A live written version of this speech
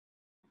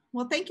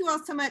Well, thank you all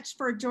so much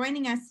for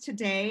joining us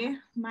today.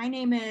 My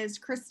name is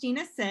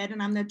Christina Sid, and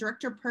I'm the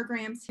Director of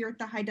Programs here at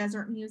the High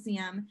Desert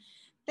Museum.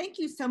 Thank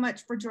you so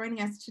much for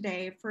joining us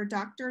today for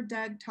Dr.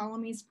 Doug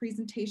Tallamy's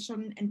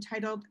presentation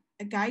entitled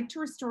A Guide to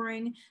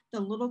Restoring the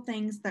Little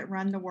Things That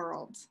Run the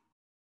World.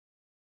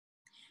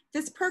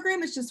 This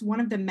program is just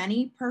one of the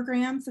many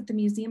programs that the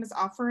museum is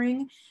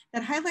offering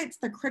that highlights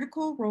the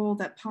critical role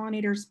that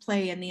pollinators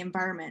play in the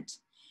environment.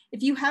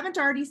 If you haven't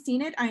already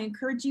seen it, I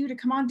encourage you to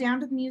come on down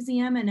to the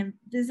museum and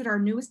visit our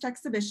newest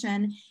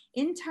exhibition,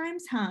 In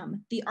Time's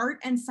Hum, The Art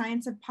and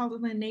Science of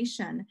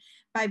Pollination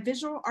by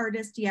visual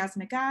artist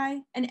Yasna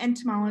Guy and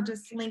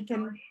entomologist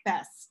Lincoln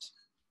Best.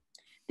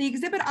 The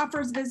exhibit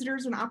offers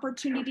visitors an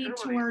opportunity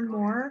to learn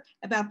more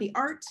about the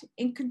art,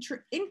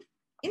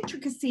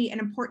 intricacy, and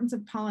importance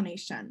of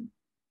pollination.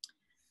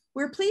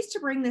 We're pleased to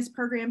bring this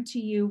program to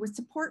you with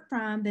support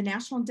from the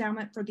National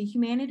Endowment for the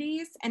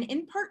Humanities and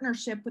in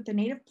partnership with the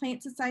Native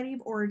Plant Society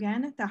of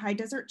Oregon, the High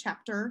Desert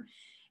Chapter,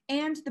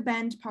 and the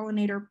Bend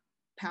Pollinator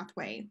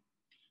Pathway.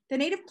 The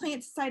Native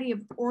Plant Society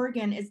of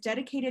Oregon is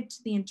dedicated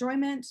to the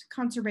enjoyment,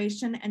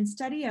 conservation, and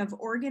study of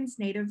Oregon's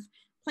native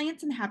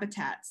plants and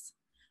habitats.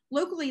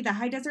 Locally, the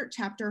High Desert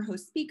Chapter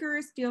hosts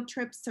speakers, field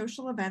trips,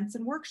 social events,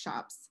 and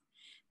workshops.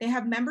 They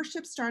have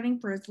membership starting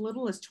for as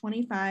little as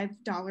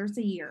 $25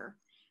 a year.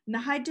 And the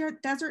High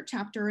Desert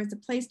Chapter is a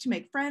place to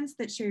make friends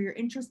that share your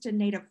interest in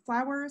native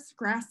flowers,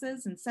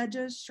 grasses, and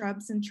sedges,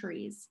 shrubs, and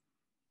trees.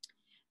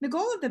 The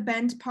goal of the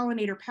Bend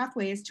Pollinator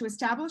Pathway is to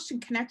establish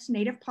and connect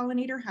native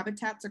pollinator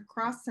habitats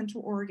across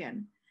Central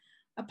Oregon.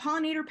 A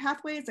pollinator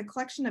pathway is a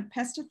collection of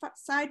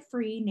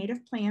pesticide-free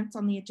native plants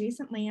on the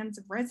adjacent lands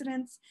of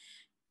residents,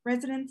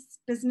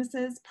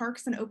 businesses,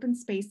 parks, and open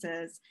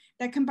spaces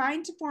that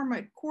combine to form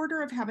a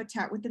corridor of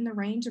habitat within the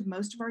range of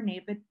most of our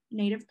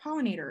native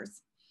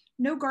pollinators.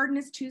 No garden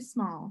is too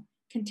small.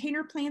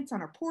 Container plants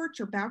on a porch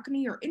or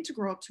balcony are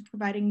integral to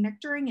providing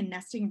nectaring and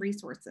nesting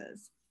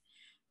resources.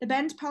 The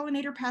Bend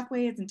Pollinator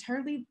Pathway is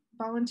entirely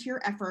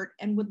volunteer effort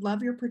and would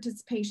love your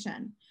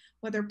participation,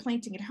 whether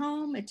planting at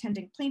home,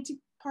 attending planting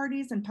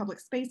parties in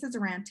public spaces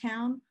around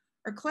town,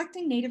 or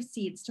collecting native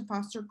seeds to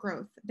foster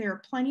growth. There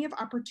are plenty of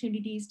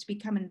opportunities to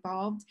become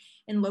involved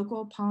in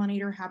local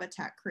pollinator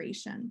habitat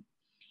creation.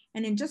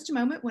 And in just a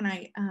moment, when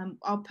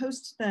I'll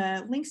post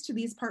the links to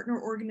these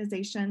partner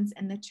organizations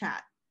in the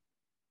chat.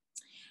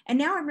 And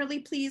now I'm really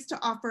pleased to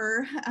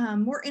offer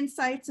more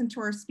insights into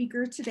our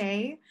speaker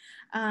today.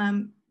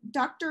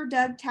 Dr.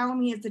 Doug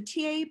Tallamy is a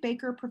TA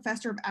Baker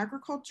Professor of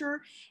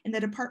Agriculture in the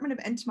Department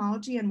of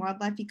Entomology and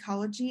Wildlife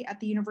Ecology at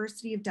the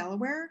University of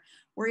Delaware,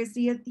 where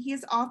he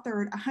has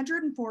authored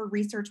 104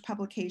 research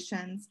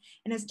publications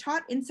and has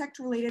taught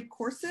insect-related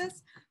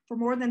courses for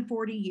more than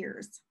 40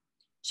 years.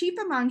 Chief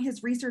among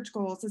his research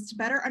goals is to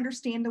better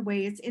understand the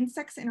ways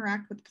insects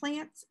interact with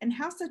plants and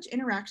how such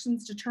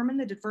interactions determine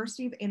the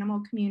diversity of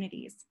animal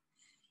communities.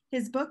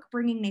 His book,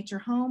 Bringing Nature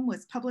Home,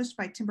 was published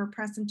by Timber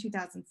Press in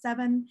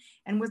 2007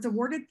 and was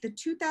awarded the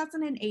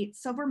 2008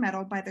 Silver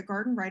Medal by the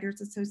Garden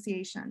Writers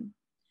Association.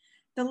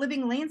 The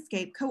Living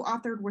Landscape,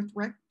 co-authored with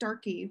Rick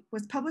Darkey,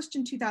 was published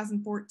in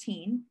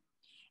 2014.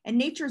 And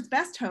Nature's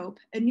Best Hope,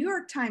 a New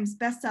York Times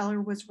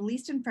bestseller, was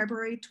released in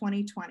February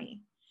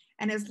 2020.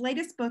 And his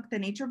latest book, The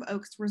Nature of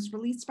Oaks, was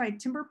released by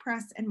Timber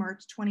Press in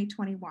March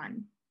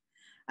 2021.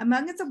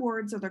 Among its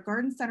awards are the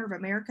Garden Center of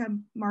America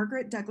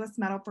Margaret Douglas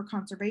Medal for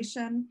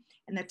Conservation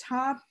and the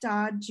Todd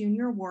Dodd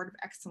Jr. Award of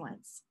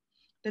Excellence,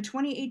 the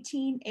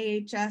 2018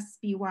 AHS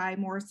BY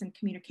Morrison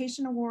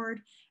Communication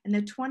Award, and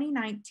the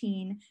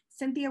 2019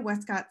 Cynthia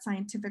Westcott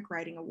Scientific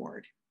Writing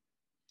Award.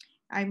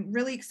 I'm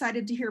really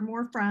excited to hear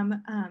more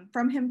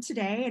from him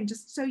today. And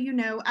just so you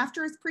know,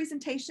 after his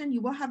presentation,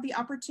 you will have the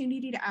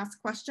opportunity to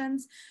ask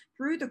questions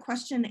through the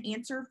question and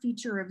answer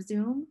feature of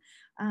Zoom.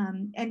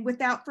 And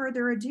without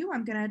further ado,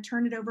 I'm going to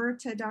turn it over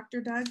to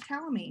Dr. Doug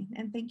Tallamy.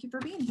 And thank you for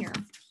being here.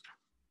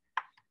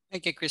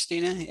 Thank you,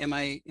 Christina. Am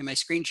I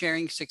screen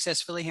sharing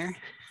successfully here?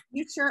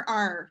 You sure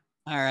are.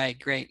 All right,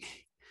 great.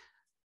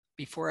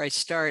 Before I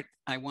start,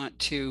 I want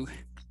to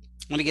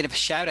give a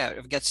shout out.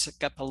 I've got a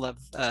couple of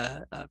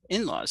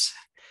in-laws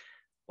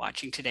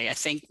watching today. I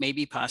think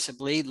maybe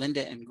possibly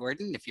Linda and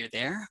Gordon, if you're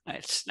there.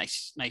 It's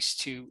nice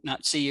to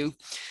not see you.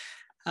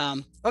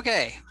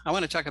 Okay, I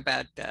want to talk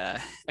about a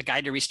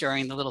guide to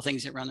restoring the little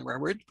things that run the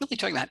world. We're really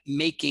talking about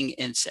making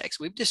insects.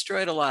 We've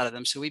destroyed a lot of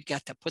them, so we've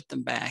got to put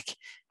them back.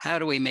 How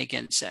do we make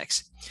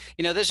insects?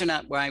 You know, those are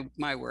not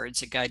my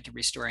words, a guide to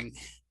restoring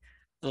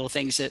little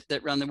things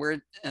that run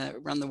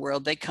the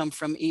world. They come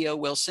from E.O.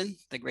 Wilson,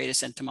 the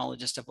greatest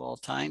entomologist of all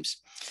times.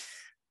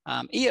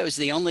 E.O. is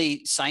the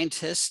only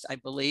scientist, I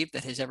believe,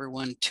 that has ever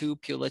won 2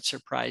 Pulitzer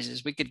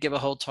Prizes. We could give a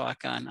whole talk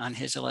on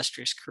his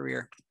illustrious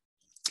career.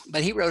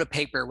 But he wrote a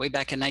paper way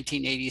back in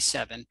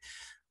 1987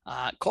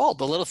 called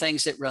The Little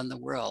Things That Run the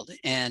World.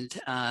 And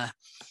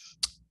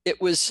it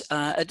was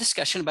a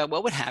discussion about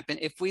what would happen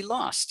if we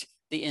lost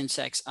the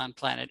insects on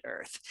planet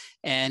Earth.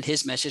 And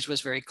his message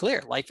was very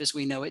clear. Life as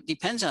we know it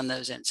depends on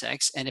those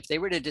insects. And if they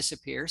were to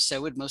disappear,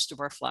 so would most of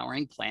our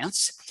flowering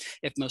plants.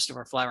 If most of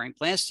our flowering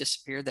plants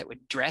disappear, that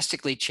would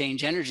drastically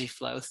change energy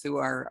flow through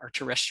our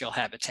terrestrial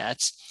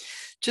habitats,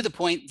 to the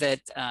point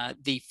that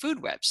the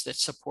food webs that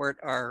support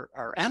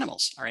our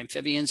animals, our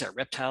amphibians, our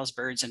reptiles,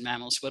 birds, and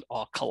mammals would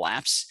all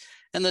collapse,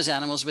 and those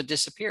animals would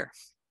disappear.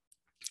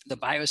 The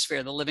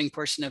biosphere, the living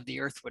portion of the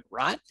earth, would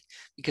rot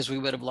because we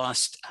would have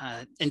lost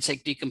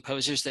insect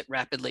decomposers that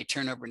rapidly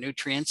turn over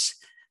nutrients,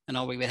 and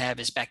all we would have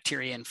is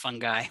bacteria and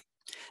fungi.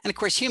 And of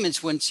course,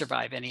 humans wouldn't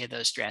survive any of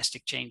those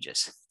drastic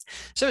changes.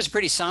 So it was a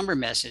pretty somber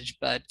message,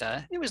 but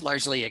it was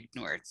largely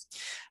ignored.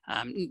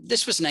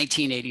 This was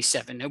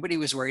 1987. Nobody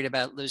was worried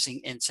about losing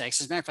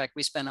insects. As a matter of fact,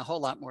 we spent a whole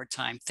lot more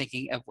time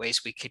thinking of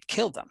ways we could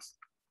kill them.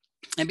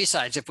 And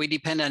besides, if we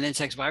depend on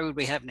insects, why would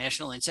we have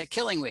National Insect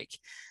Killing Week?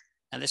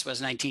 Now, this was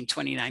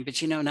 1929,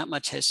 but you know, not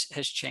much has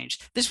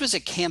changed. This was a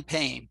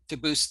campaign to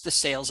boost the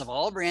sales of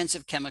all brands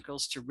of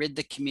chemicals to rid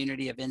the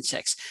community of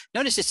insects.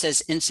 Notice it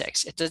says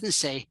insects. It doesn't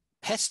say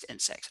pest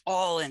insects.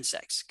 All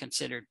insects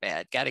considered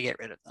bad. Got to get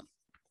rid of them.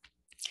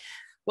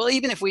 Well,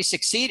 even if we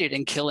succeeded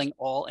in killing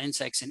all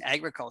insects in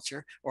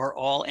agriculture or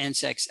all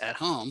insects at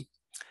home,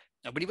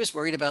 nobody was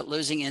worried about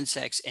losing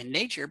insects in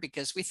nature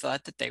because we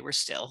thought that they were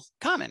still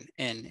common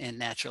in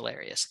natural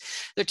areas.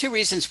 There are two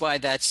reasons why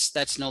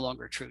that's no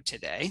longer true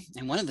today.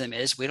 And one of them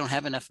is we don't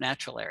have enough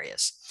natural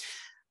areas.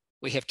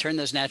 We have turned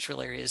those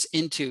natural areas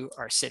into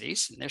our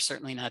cities, and they're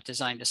certainly not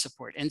designed to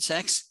support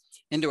insects.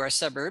 Into our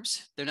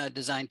suburbs, they're not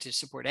designed to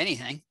support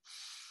anything.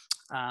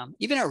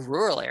 Even our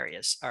rural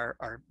areas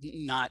are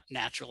not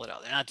natural at all.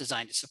 They're not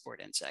designed to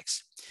support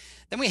insects.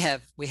 Then we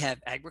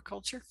have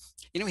agriculture.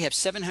 You know, we have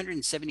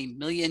 770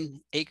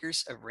 million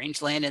acres of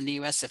rangeland in the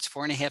US. That's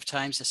 4.5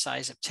 times the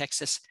size of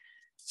Texas.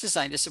 It's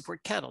designed to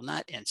support cattle,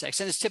 not insects.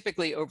 And it's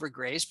typically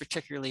overgrazed,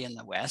 particularly in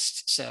the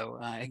West. So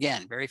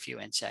again, very few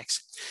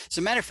insects. As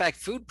a matter of fact,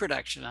 food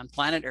production on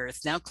planet Earth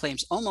now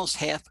claims almost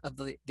half of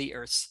the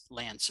Earth's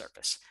land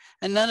surface.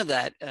 And none of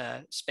that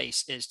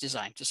space is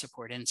designed to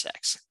support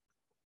insects.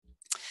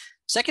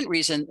 Second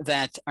reason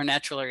that our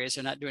natural areas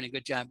are not doing a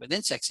good job with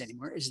insects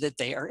anymore is that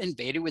they are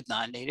invaded with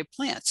non-native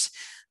plants.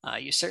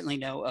 You certainly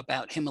know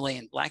about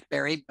Himalayan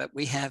blackberry, but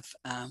we have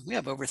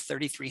over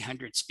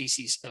 3,300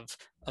 species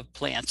of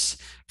plants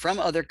from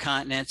other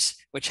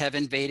continents which have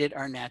invaded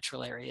our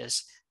natural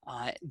areas.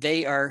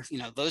 They are,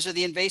 those are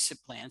the invasive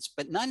plants,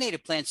 but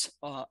non-native plants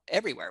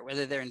everywhere,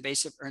 whether they're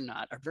invasive or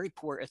not, are very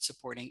poor at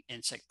supporting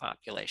insect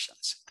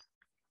populations.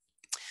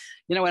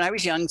 You know, when I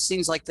was young,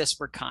 things like this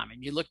were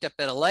common. You looked up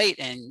at a light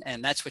and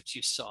that's what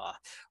you saw.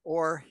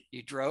 Or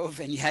you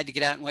drove and you had to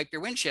get out and wipe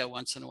your windshield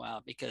once in a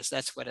while because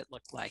that's what it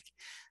looked like.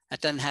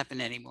 That doesn't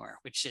happen anymore,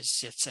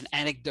 it's an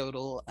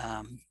anecdotal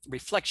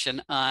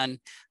reflection on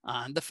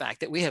the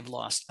fact that we have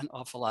lost an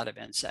awful lot of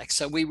insects.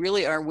 So we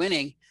really are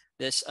winning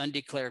this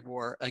undeclared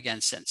war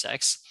against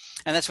insects.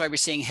 And that's why we're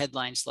seeing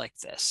headlines like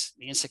this.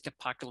 The insect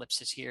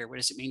apocalypse is here. What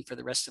does it mean for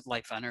the rest of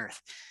life on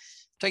Earth?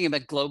 Talking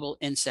about global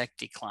insect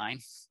decline.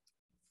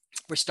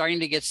 We're starting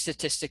to get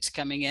statistics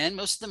coming in.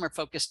 Most of them are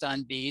focused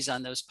on bees,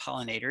 on those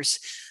pollinators.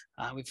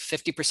 We've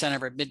 50%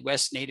 of our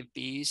Midwest native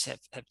bees have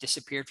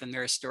disappeared from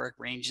their historic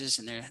ranges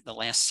in the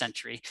last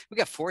century. We've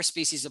got 4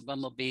 species of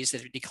bumblebees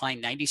that have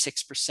declined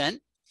 96%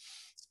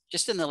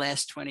 just in the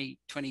last 20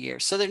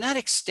 years. So they're not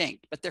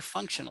extinct, but they're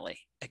functionally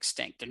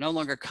extinct. They're no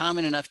longer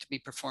common enough to be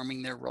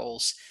performing their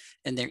roles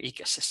in their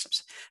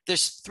ecosystems.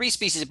 There's 3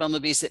 species of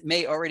bumblebees that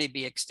may already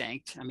be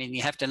extinct. I mean,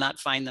 you have to not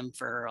find them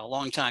for a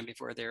long time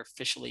before they're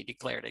officially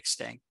declared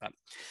extinct.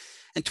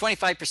 And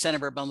 25%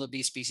 of our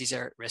bumblebee species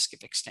are at risk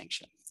of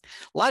extinction.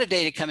 A lot of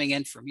data coming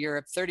in from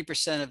Europe.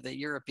 30% of the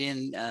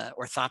European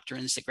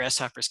orthopterans, the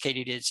grasshoppers,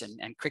 katydids,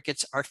 and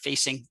crickets are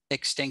facing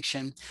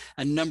extinction.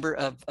 A number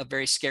of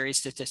very scary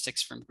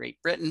statistics from Great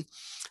Britain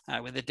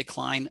with a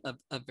decline of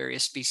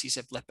various species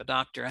of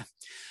Lepidoptera.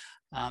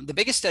 The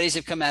biggest studies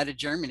have come out of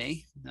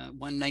Germany.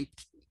 One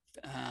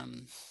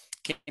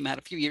came out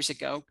a few years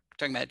ago,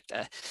 talking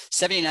about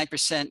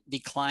 79%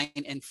 decline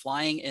in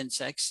flying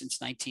insects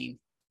since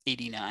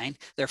 1989.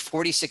 There are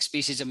 46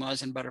 species of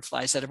moths and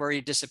butterflies that have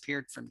already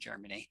disappeared from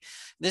Germany.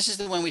 This is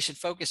the one we should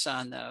focus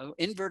on, though.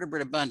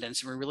 Invertebrate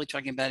abundance, and we're really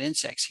talking about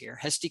insects here,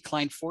 has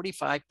declined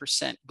 45%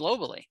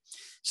 globally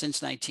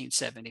since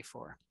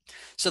 1974.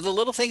 So the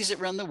little things that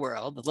run the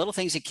world, the little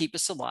things that keep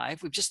us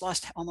alive, we've just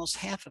lost almost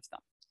half of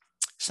them.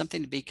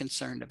 Something to be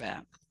concerned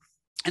about.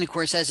 And of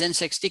course, as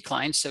insects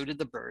decline, so did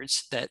the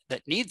birds that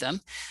need them.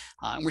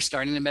 We're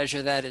starting to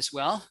measure that as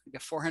well. We've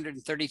got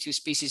 432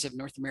 species of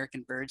North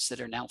American birds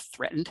that are now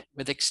threatened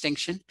with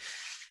extinction.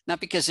 Not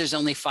because there's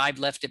only 5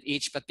 left of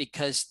each, but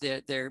because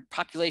their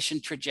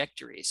population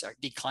trajectories are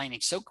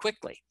declining so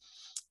quickly.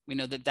 We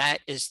know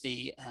that is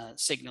the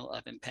signal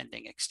of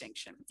impending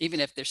extinction, even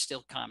if they're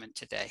still common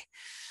today.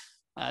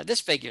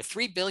 This figure,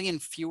 3 billion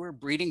fewer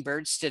breeding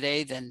birds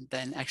today than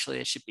actually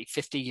it should be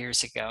 50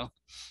 years ago,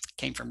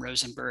 came from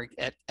Rosenberg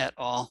et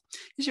al.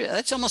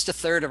 That's almost a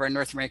third of our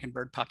North American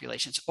bird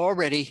populations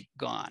already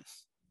gone.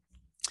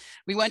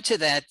 We went to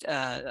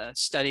that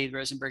study, the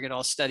Rosenberg et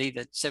al. Study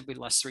that said we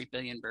lost 3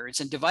 billion birds,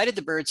 and divided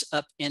the birds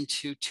up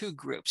into 2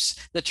 groups,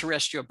 the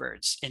terrestrial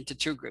birds into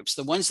 2 groups,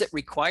 the ones that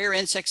require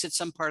insects at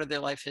some part of their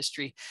life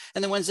history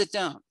and the ones that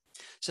don't.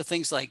 So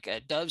things like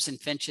doves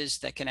and finches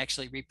that can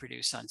actually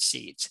reproduce on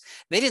seeds.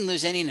 They didn't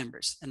lose any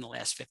numbers in the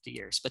last 50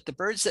 years, but the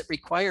birds that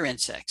require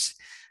insects,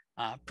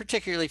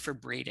 particularly for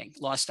breeding,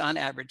 lost on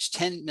average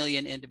 10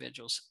 million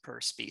individuals per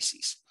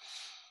species.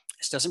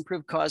 This doesn't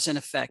prove cause and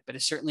effect, but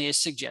it certainly is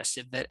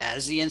suggestive that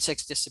as the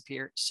insects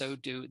disappear, so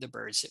do the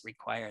birds that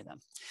require them.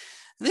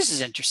 And this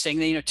is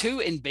interesting. You know, 2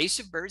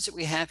 invasive birds that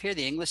we have here,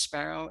 the English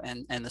sparrow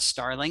and the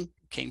starling,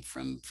 came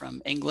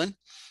from England.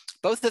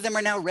 Both of them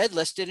are now red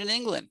listed in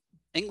England.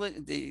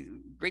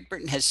 Great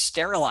Britain has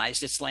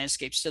sterilized its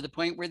landscapes to the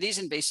point where these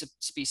invasive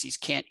species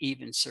can't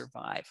even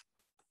survive.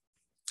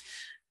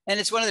 And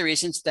it's one of the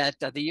reasons that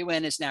the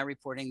UN is now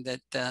reporting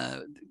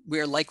that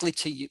we're likely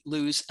to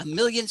lose 1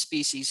 million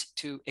species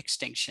to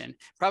extinction,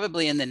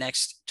 probably in the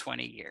next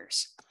 20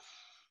 years.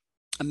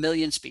 1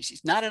 million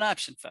species, not an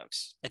option,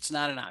 folks. It's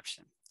not an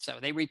option. So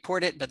they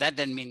report it, but that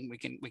doesn't mean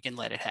we can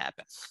let it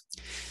happen.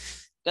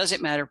 Does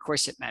it matter? Of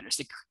course it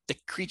matters. The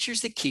creatures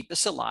that keep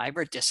us alive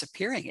are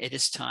disappearing. It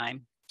is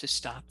time to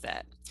stop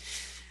that.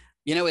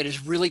 You know, it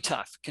is really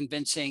tough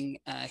convincing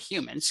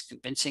humans,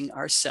 convincing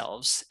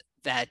ourselves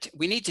that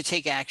we need to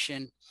take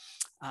action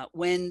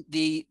when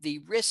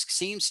the risk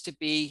seems to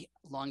be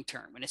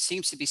long-term, when it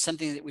seems to be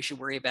something that we should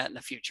worry about in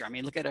the future. I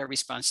mean, look at our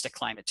response to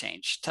climate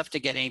change. Tough to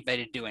get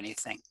anybody to do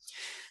anything.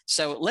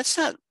 So let's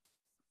not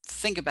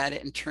think about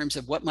it in terms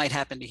of what might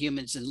happen to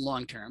humans in the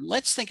long term.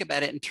 Let's think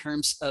about it in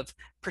terms of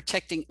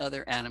protecting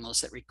other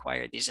animals that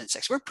require these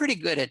insects. We're pretty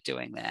good at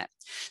doing that.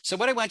 So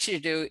what I want you to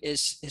do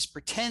is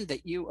pretend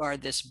that you are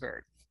this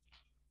bird,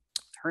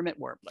 hermit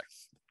warbler.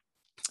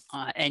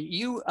 And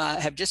you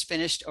have just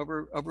finished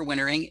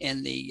overwintering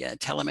in the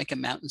Tallamy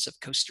Mountains of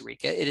Costa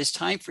Rica. It is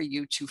time for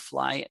you to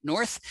fly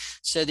north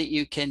so that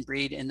you can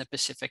breed in the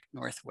Pacific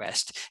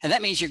Northwest. And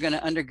that means you're going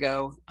to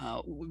undergo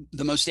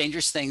the most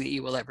dangerous thing that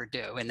you will ever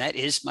do, and that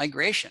is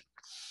migration.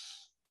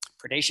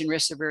 Predation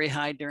risks are very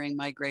high during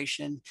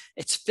migration.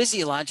 It's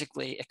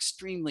physiologically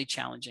extremely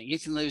challenging. You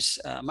can lose,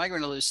 a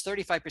migrant will lose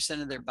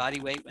 35% of their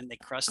body weight when they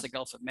cross the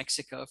Gulf of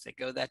Mexico, if they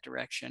go that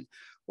direction.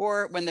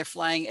 Or when they're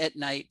flying at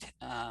night,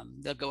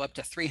 they'll go up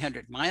to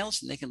 300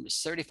 miles and they can lose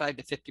 35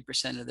 to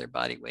 50% of their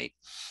body weight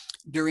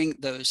during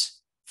those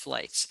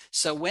flights.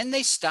 So when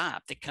they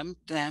stop, they come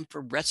down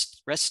for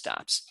rest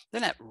stops.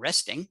 They're not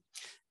resting.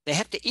 They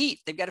have to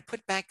eat. They've got to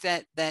put back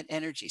that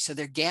energy. So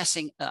they're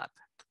gassing up.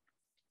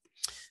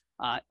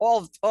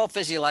 All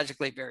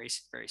physiologically very,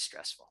 very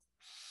stressful.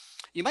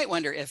 You might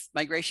wonder, if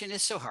migration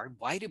is so hard,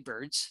 why do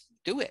birds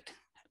do it?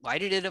 Why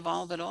did it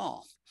evolve at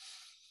all?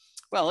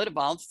 Well, it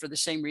evolved for the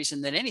same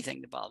reason that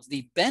anything evolved.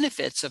 The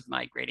benefits of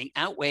migrating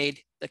outweighed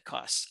the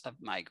costs of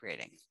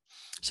migrating.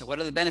 So what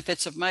are the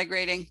benefits of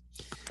migrating?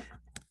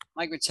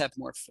 Migrants have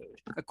more food.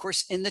 Of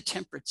course, in the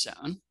temperate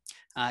zone,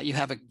 you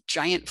have a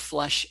giant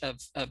flush of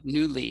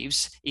new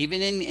leaves,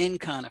 even in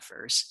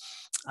conifers,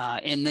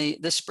 in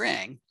the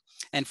spring.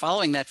 And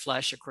following that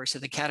flush, of course, are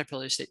the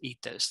caterpillars that eat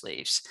those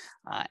leaves.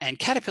 And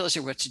caterpillars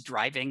are what's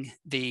driving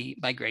the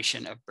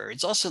migration of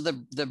birds, also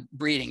the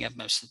breeding of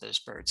most of those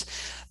birds.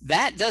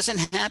 That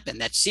doesn't happen.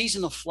 That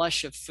seasonal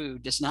flush of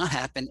food does not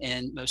happen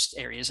in most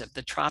areas of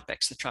the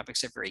tropics. The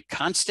tropics are very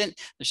constant.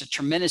 There's a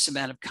tremendous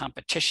amount of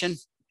competition.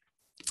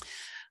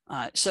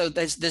 So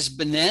there's this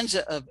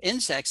bonanza of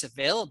insects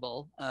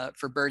available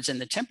for birds in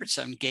the temperate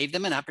zone gave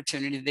them an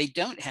opportunity they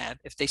don't have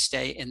if they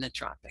stay in the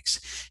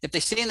tropics. If they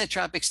stay in the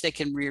tropics, they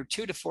can rear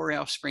 2 to 4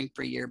 offspring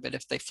per year, but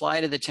if they fly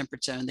to the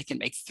temperate zone, they can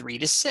make 3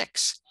 to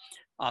 6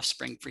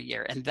 offspring per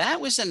year. And that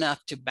was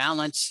enough to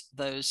balance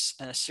those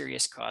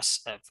serious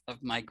costs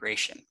of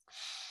migration.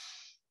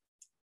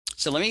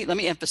 So let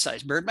me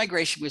emphasize, bird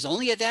migration was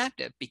only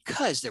adaptive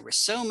because there were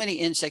so many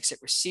insects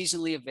that were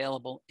seasonally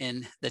available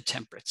in the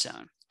temperate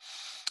zone.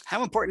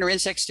 How important are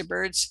insects to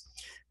birds?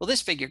 Well,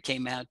 this figure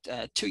came out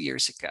 2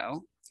 years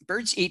ago.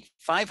 Birds eat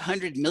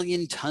 500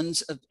 million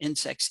tons of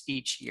insects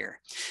each year.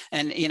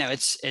 And, you know,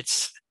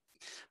 it's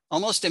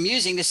almost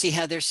amusing to see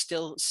how they're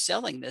still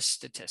selling this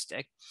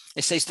statistic.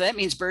 They say, so that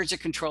means birds are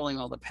controlling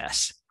all the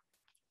pests.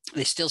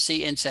 They still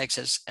see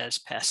insects as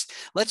pests.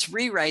 Let's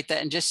rewrite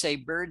that and just say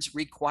birds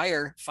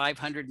require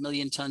 500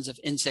 million tons of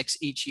insects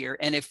each year.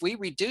 And if we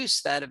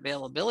reduce that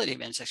availability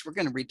of insects, we're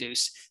going to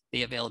reduce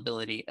the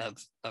availability of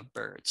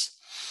birds.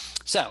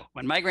 So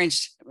when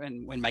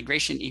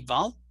migration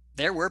evolved,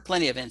 there were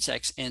plenty of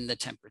insects in the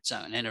temperate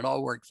zone, and it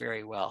all worked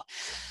very well.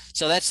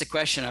 So that's the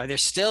question, are there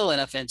still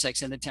enough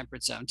insects in the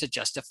temperate zone to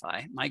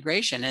justify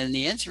migration? And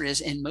the answer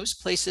is, in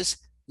most places,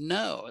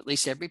 no, at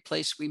least every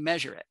place we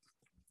measure it.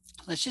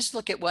 Let's just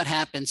look at what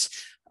happens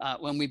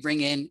when we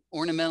bring in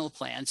ornamental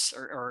plants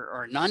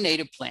or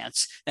non-native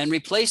plants and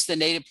replace the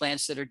native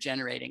plants that are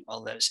generating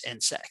all those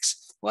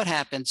insects. what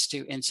happens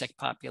to insect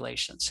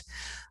populations.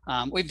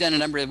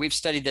 We've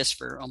studied this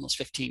for almost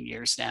 15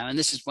 years now, and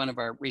this is one of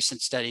our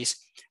recent studies.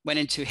 Went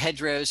into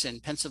hedgerows in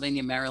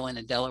Pennsylvania, Maryland,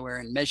 and Delaware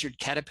and measured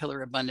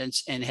caterpillar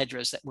abundance in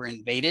hedgerows that were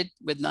invaded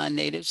with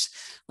non-natives,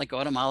 like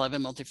autumn olive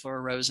and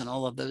multiflora rose and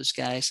all of those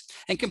guys,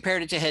 and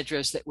compared it to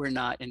hedgerows that were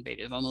not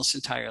invaded, almost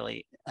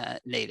entirely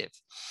native.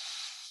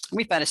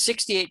 We found a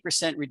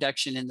 68%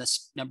 reduction in the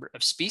number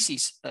of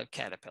species of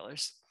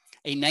caterpillars,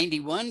 a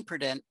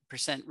 91%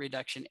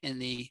 reduction in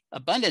the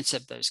abundance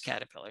of those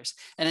caterpillars,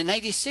 and a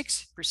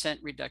 96%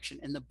 reduction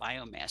in the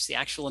biomass, the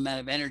actual amount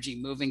of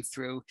energy moving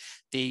through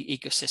the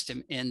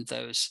ecosystem in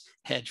those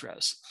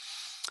hedgerows.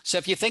 So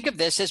if you think of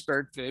this as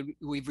bird food,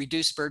 we've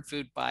reduced bird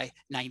food by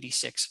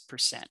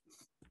 96%.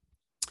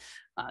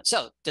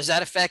 So does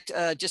that affect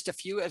just a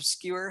few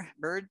obscure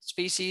bird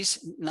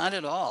species? Not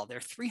at all. There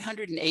are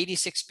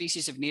 386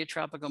 species of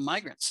neotropical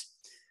migrants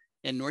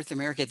in North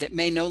America that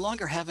may no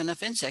longer have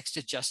enough insects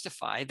to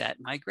justify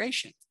that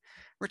migration.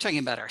 We're talking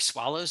about our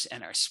swallows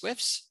and our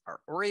swifts, our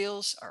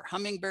orioles, our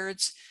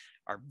hummingbirds,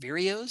 our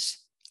vireos,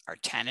 our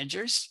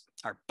tanagers,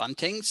 our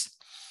buntings,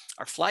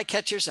 our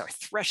flycatchers, our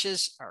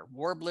thrushes, our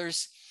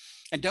warblers,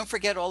 and don't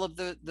forget all of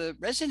the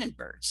resident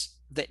birds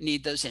that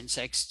need those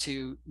insects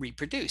to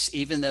reproduce,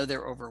 even though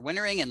they're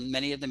overwintering and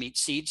many of them eat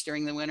seeds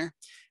during the winter.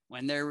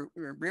 When they're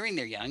rearing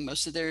their young,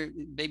 most of their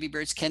baby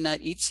birds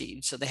cannot eat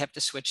seeds, so they have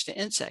to switch to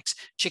insects.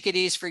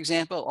 Chickadees, for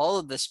example, all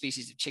of the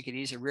species of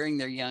chickadees are rearing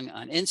their young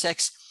on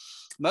insects.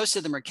 Most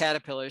of them are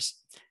caterpillars,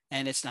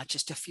 and it's not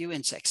just a few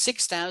insects.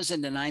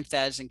 6,000 to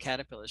 9,000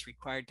 caterpillars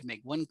required to make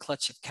one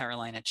clutch of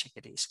Carolina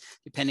chickadees,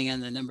 depending on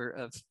the number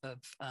of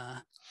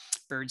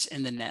birds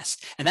in the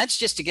nest. And that's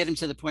just to get them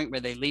to the point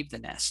where they leave the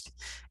nest.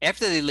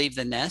 After they leave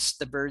the nest,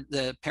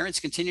 the parents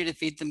continue to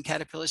feed them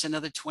caterpillars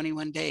another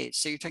 21 days.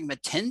 So you're talking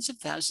about tens of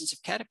thousands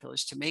of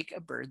caterpillars to make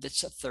a bird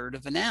that's 1/3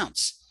 of an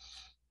ounce.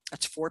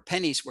 That's 4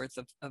 pennies worth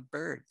of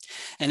bird.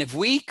 And if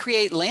we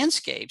create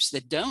landscapes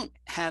that don't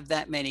have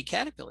that many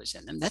caterpillars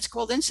in them, that's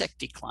called insect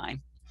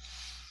decline.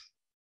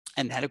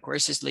 And that, of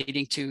course, is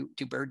leading to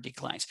bird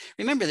declines.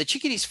 Remember, the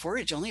chickadees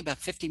forage only about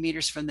 50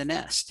 meters from the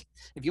nest.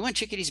 If you want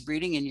chickadees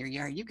breeding in your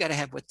yard, you've got to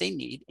have what they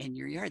need in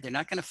your yard. They're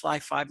not going to fly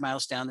 5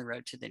 miles down the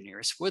road to the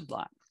nearest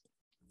woodlot.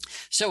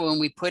 So when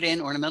we put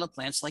in ornamental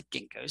plants like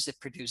ginkgos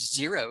that produce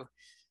 0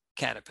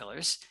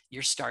 caterpillars,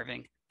 you're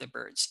starving the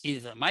birds,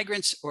 either the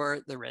migrants or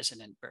the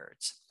resident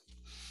birds.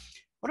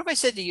 What if I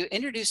said to you,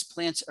 introduced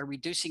plants are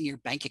reducing your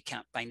bank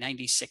account by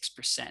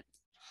 96%?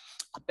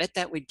 I'll bet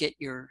that would get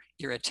your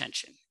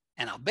attention.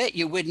 And I'll bet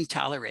you wouldn't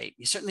tolerate,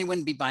 you certainly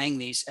wouldn't be buying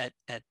these at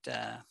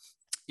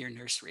your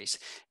nurseries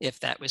if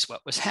that was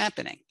what was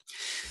happening.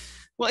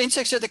 Well,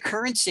 insects are the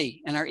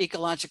currency in our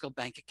ecological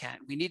bank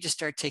account. We need to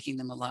start taking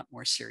them a lot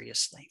more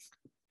seriously.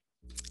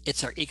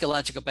 It's our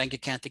ecological bank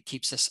account that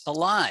keeps us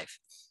alive.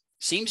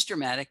 Seems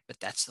dramatic, but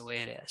that's the way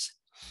it is.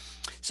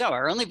 So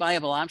our only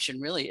viable option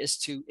really is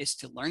to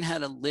learn how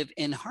to live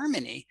in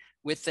harmony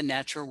with the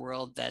natural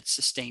world that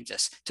sustains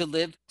us, to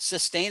live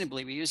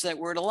sustainably. We use that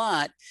word a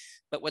lot.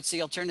 But what's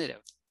the alternative?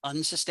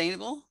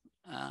 Unsustainable?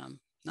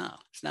 No,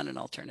 it's not an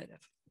alternative.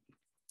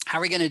 How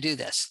are we going to do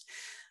this?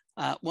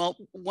 Well,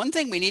 one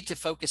thing we need to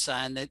focus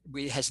on that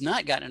has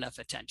not gotten enough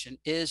attention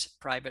is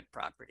private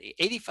property.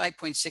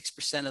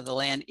 85.6% of the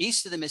land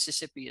east of the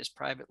Mississippi is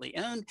privately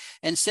owned,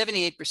 and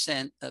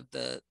 78% of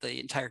the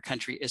entire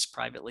country is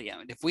privately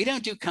owned. If we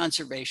don't do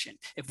conservation,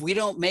 if we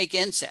don't make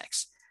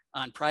insects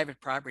on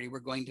private property, we're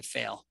going to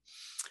fail.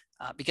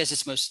 Because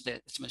it's most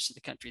of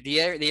the country.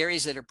 The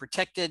areas that are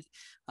protected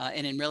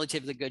and in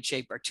relatively good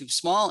shape are too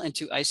small and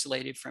too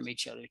isolated from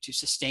each other to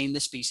sustain the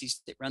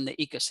species that run the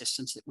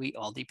ecosystems that we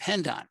all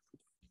depend on.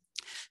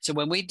 So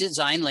when we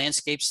design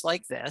landscapes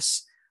like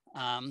this,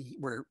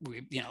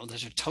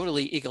 those are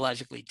totally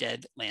ecologically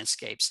dead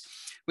landscapes.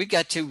 We've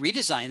got to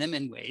redesign them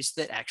in ways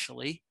that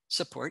actually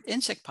support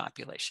insect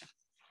population.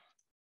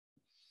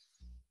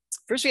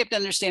 First, we have to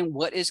understand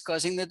what is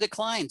causing the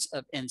declines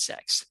of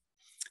insects.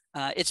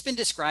 It's been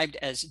described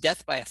as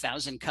death by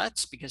 1,000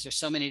 cuts because there's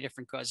so many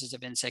different causes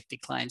of insect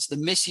declines. The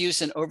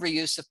misuse and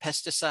overuse of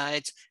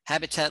pesticides,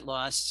 habitat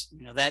loss,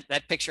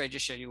 that picture I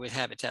just showed you with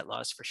habitat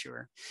loss for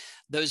sure.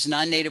 Those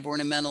non-native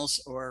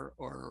ornamentals or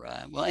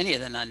any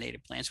of the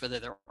non-native plants, whether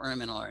they're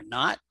ornamental or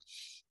not,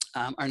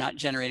 are not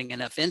generating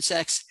enough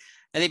insects.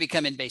 And they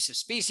become invasive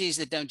species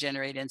that don't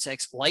generate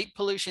insects. Light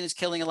pollution is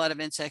killing a lot of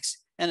insects.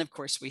 And of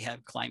course, we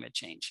have climate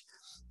change.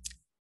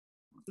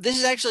 This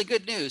is actually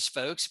good news,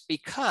 folks,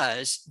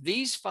 because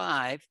these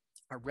 5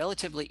 are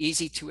relatively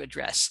easy to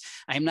address.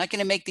 I'm not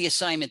going to make the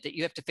assignment that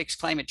you have to fix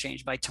climate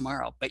change by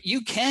tomorrow, but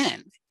you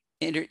can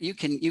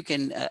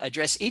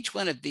address each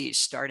one of these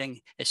starting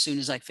as soon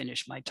as I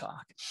finish my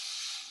talk.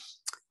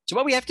 So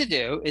what we have to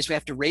do is we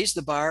have to raise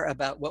the bar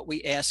about what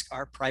we ask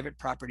our private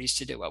properties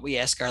to do, what we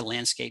ask our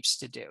landscapes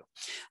to do.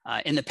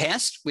 In the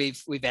past,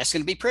 we've asked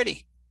them to be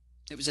pretty.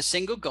 It was a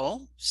single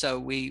goal. So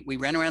we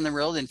ran around the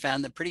world and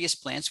found the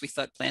prettiest plants. We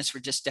thought plants were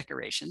just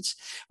decorations.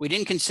 We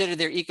didn't consider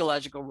their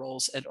ecological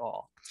roles at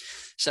all.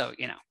 So,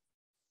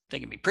 They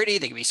can be pretty,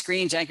 they can be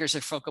screens, anchors,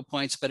 or focal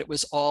points, but it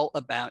was all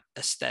about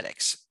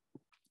aesthetics.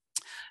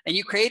 And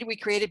we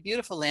created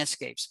beautiful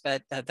landscapes,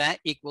 but that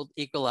equaled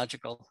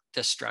ecological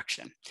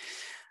destruction.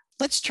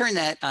 Let's turn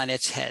that on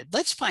its head.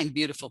 Let's find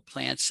beautiful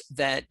plants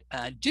that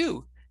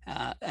do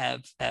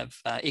have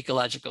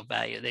ecological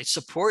value. They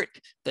support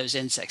those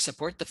insects,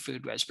 support the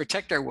food webs,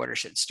 protect our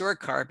watershed, store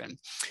carbon,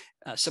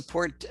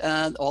 support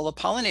all the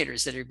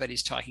pollinators that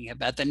everybody's talking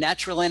about, the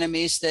natural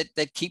enemies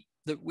that keep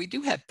we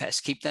do have pests,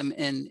 keep them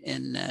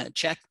in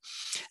check.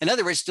 In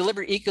other words,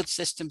 deliver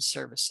ecosystem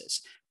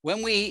services.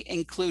 When we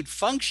include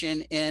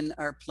function in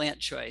our plant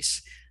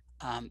choice,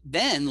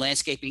 then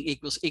landscaping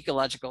equals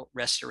ecological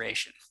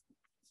restoration.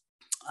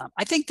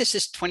 I think this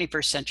is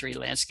 21st century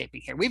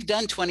landscaping here. We've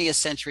done 20th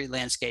century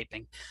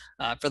landscaping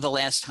for the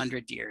last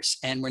 100 years,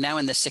 and we're now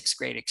in the 6th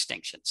grade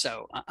extinction.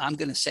 So I'm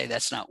going to say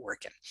that's not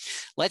working.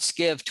 Let's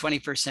give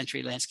 21st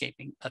century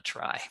landscaping a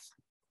try.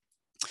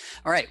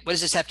 All right, what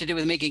does this have to do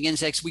with making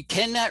insects? We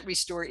cannot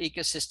restore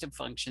ecosystem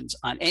functions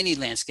on any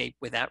landscape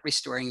without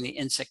restoring the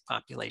insect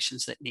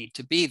populations that need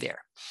to be there.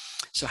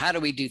 So how do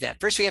we do that?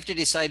 First, we have to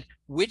decide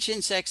which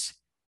insects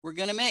we're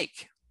going to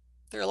make.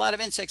 There are a lot of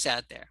insects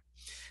out there,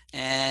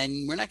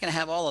 and we're not going to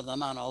have all of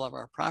them on all of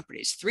our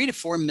properties. 3 to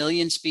 4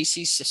 million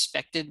species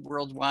suspected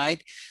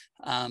worldwide.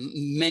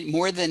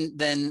 More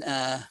than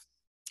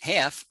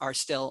half are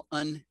still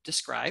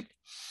undescribed.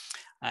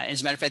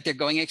 As a matter of fact, they're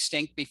going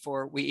extinct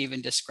before we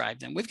even describe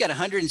them. We've got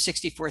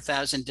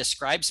 164,000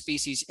 described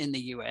species in the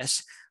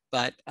US,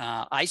 but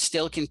I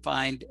still can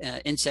find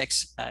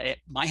insects at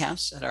my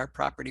house, at our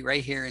property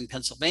right here in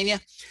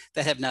Pennsylvania,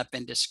 that have not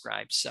been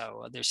described.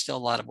 So there's still a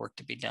lot of work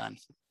to be done.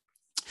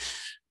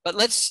 But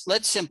let's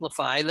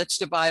simplify. Let's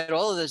divide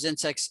all of those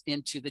insects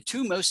into the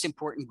 2 most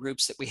important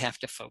groups that we have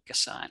to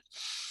focus on.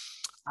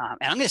 And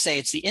I'm going to say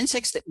it's the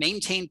insects that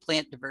maintain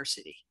plant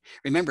diversity.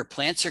 Remember,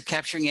 plants are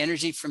capturing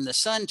energy from the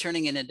sun,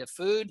 turning it into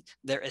food.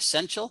 They're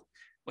essential.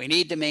 We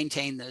need to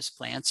maintain those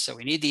plants. So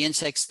we need the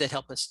insects that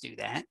help us do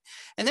that.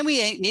 And then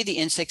we need the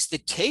insects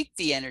that take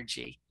the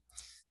energy,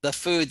 the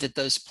food that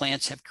those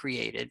plants have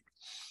created,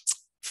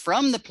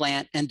 from the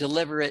plant and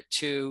deliver it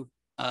to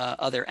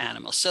other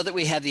animals, so that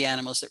we have the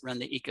animals that run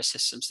the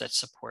ecosystems that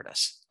support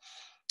us.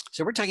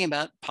 So we're talking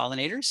about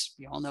pollinators.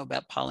 We all know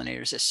about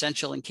pollinators,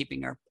 essential in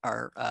keeping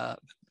our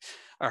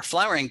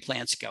flowering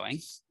plants going.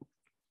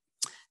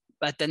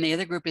 But then the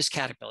other group is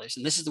caterpillars,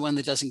 and this is the one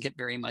that doesn't get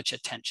very much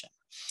attention.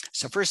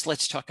 So first,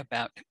 let's talk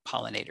about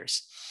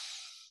pollinators.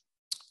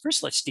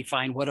 First, let's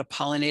define what a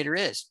pollinator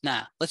is.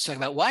 Now, let's talk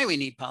about why we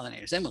need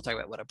pollinators. Then we'll talk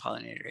about what a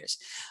pollinator is.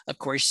 Of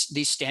course,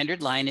 the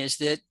standard line is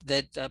that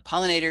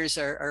pollinators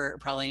are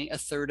pollinating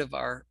 1/3 of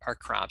our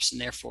crops,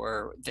 and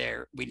therefore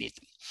we need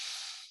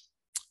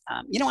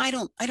them. You know, I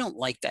don't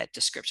like that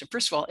description.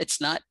 First of all,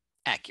 it's not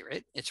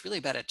accurate. It's really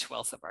about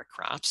 1/12 of our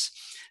crops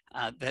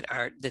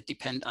that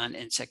depend on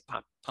insect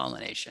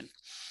pollination.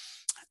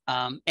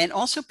 And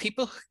also,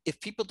 if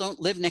people don't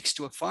live next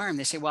to a farm,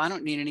 they say, well, I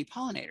don't need any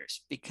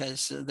pollinators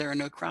because there are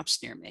no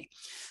crops near me.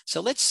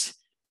 So let's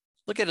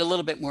look at it a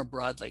little bit more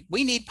broadly.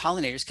 We need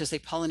pollinators because they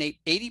pollinate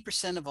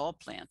 80% of all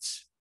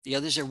plants. The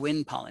others are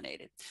wind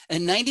pollinated,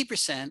 and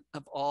 90%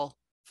 of all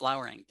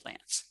flowering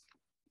plants.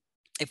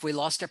 If we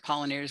lost our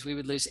pollinators, we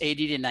would lose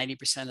 80 to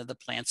 90% of the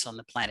plants on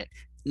the planet.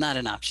 Not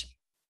an option.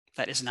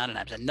 That is not an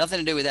option. Nothing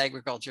to do with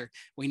agriculture.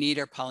 We need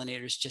our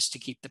pollinators just to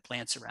keep the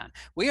plants around.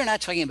 We are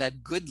not talking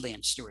about good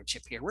land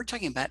stewardship here. We're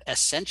talking about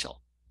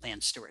essential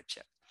land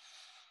stewardship.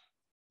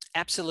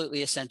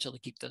 Absolutely essential to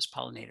keep those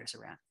pollinators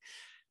around.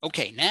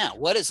 Okay, now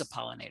what is a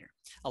pollinator?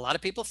 A lot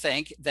of people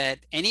think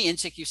that any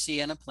insect you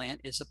see on a plant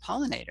is a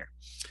pollinator.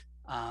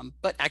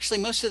 But actually,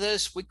 most of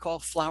those we call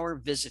flower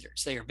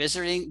visitors. They are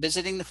visiting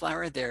the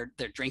flower. They're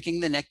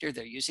drinking the nectar.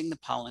 They're using the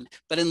pollen.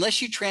 But unless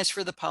you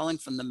transfer the pollen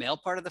from the male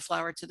part of the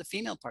flower to the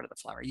female part of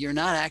the flower, you're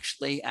not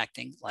actually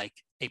acting like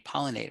a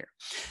pollinator.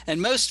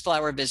 And most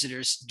flower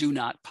visitors do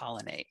not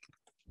pollinate.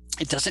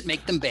 It doesn't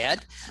make them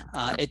bad.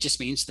 It just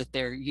means that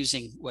they're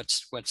using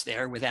what's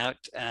there without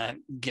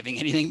giving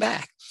anything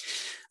back.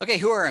 Okay,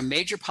 who are our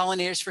major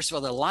pollinators? First of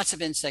all, there are lots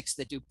of insects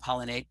that do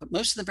pollinate, but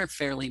most of them are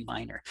fairly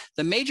minor.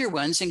 The major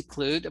ones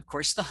include, of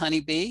course, the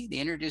honeybee, the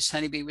introduced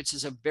honeybee, which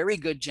is a very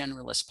good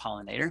generalist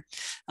pollinator,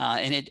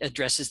 and it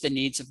addresses the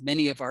needs of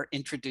many of our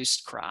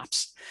introduced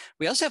crops.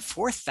 We also have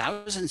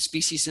 4,000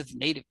 species of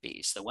native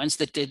bees, the ones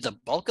that did the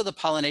bulk of the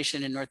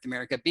pollination in North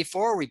America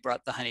before we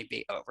brought the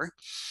honeybee over.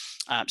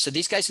 So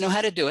these guys know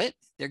how to do it.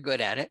 They're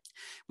good at it.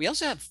 We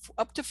also have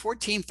up to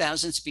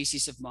 14,000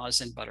 species of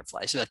moths and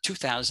butterflies, about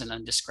 2,000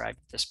 undescribed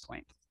at this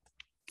point.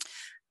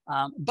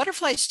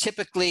 Butterflies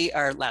typically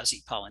are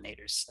lousy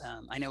pollinators.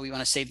 I know we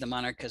want to save the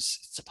monarch because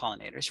it's a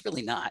pollinator. It's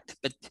really not,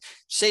 but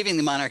saving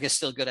the monarch is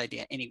still a good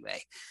idea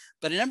anyway.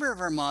 But a number of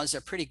our moths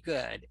are pretty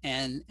good,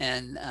 and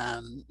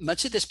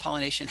much of this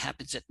pollination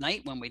happens at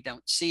night when we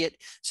don't see it.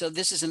 So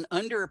this is an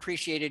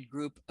underappreciated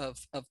group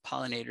of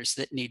pollinators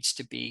that needs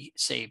to be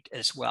saved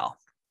as well.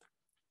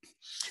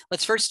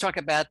 Let's first talk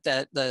about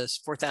the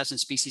 4,000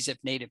 species of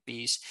native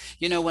bees.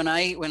 You know, when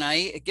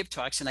I give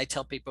talks and I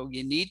tell people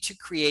you need to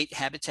create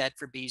habitat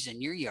for bees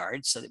in your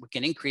yard so that we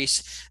can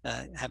increase,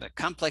 have a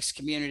complex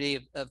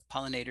community of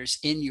pollinators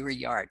in your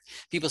yard.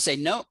 People say,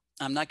 no,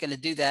 I'm not going to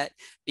do that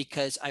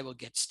because I will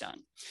get stung.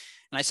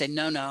 And I say,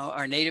 no,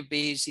 our native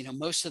bees, you know,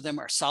 most of them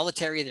are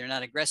solitary. They're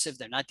not aggressive.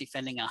 They're not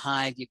defending a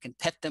hive. You can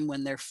pet them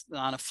when they're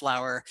on a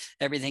flower.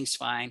 Everything's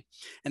fine.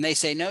 And they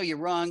say, no, you're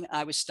wrong.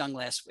 I was stung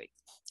last week.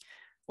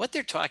 What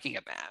they're talking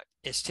about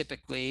is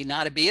typically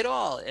not a bee at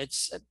all.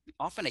 It's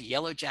often a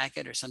yellow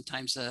jacket or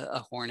sometimes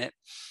a hornet.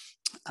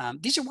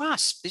 These are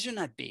wasps. These are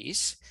not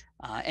bees.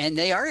 And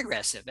they are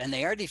aggressive and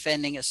they are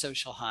defending a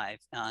social hive,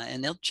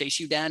 and they'll chase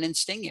you down and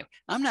sting you.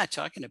 I'm not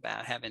talking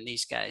about having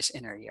these guys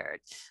in our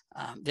yard.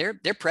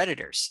 They're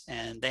predators,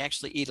 and they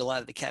actually eat a lot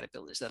of the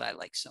caterpillars that I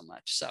like so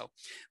much. So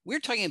we're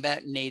talking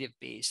about native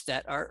bees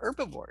that are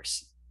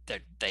herbivores.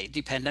 They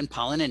depend on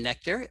pollen and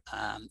nectar.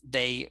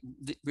 They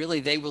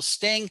will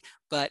sting,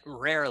 but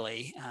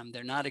rarely.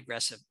 They're not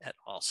aggressive at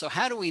all. So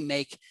how do we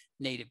make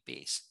native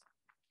bees?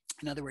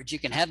 In other words, you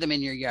can have them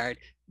in your yard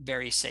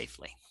very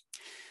safely.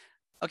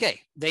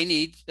 Okay, they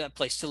need a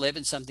place to live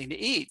and something to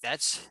eat.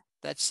 That's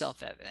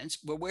self-evident.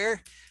 But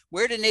where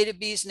do native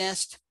bees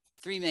nest?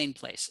 Three main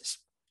places: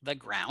 the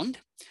ground,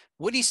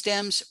 woody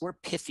stems, or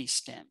pithy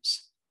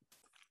stems.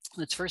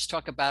 Let's first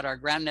talk about our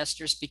ground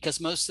nesters, because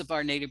most of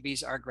our native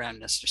bees are ground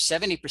nesters.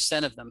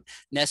 70% of them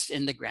nest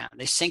in the ground.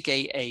 They sink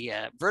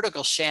a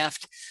vertical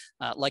shaft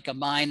like a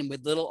mine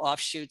with little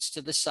offshoots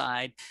to the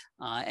side.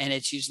 And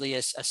it's usually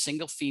a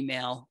single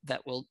female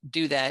that will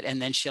do that.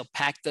 And then she'll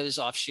pack those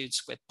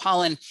offshoots with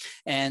pollen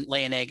and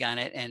lay an egg on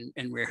it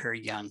and rear her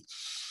young.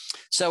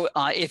 So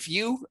if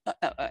you,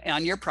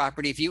 on your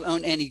property, if you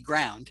own any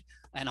ground,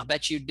 and I'll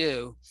bet you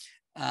do,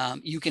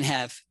 you can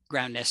have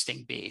ground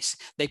nesting bees.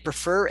 They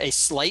prefer a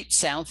slight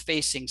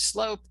south-facing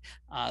slope.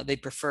 They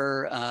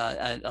prefer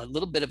a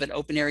little bit of an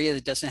open area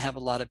that doesn't have a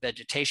lot of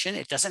vegetation.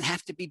 It doesn't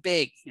have to be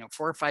big. You know,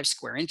 4 or 5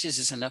 square inches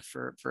is enough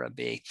for a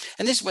bee.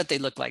 And this is what they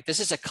look like. This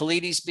is a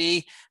Calides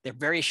bee. They're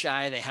very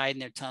shy. They hide in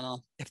their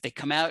tunnel. If they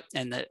come out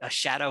and a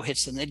shadow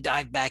hits them, they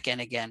dive back in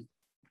again.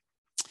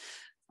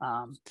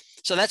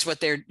 So that's what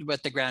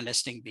the ground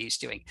nesting bee is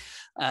doing.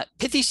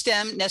 Pithy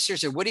stem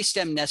nesters or woody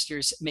stem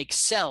nesters make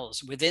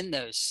cells within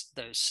those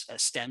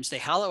stems. They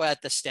hollow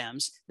out the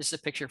stems. This is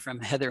a picture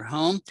from Heather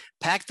Home.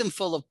 Pack them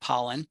full of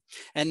pollen,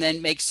 and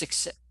then make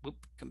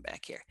come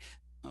back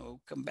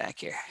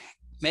here.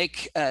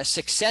 Make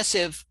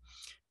successive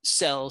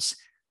cells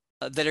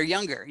that are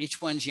younger.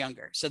 Each one's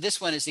younger. So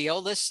this one is the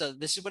oldest. So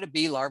this is what a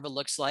bee larva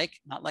looks like.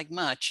 Not like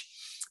much.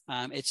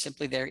 It's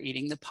simply there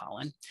eating the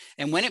pollen.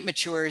 And when it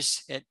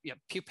matures, it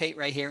pupate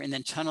right here and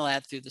then tunnel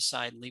out through the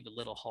side and leave a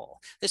little hole.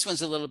 This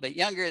one's a little bit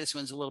younger, this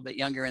one's a little bit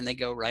younger, and they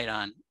go right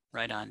on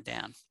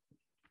down.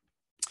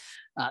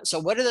 So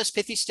what are those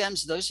pithy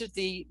stems?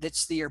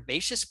 That's the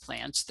herbaceous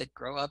plants that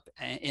grow up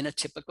in a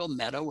typical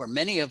meadow, or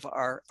many of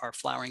our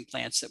flowering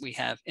plants that we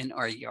have in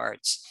our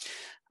yards.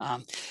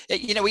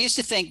 You know, we used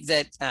to think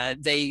that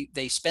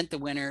they spent the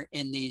winter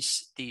in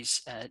these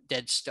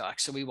dead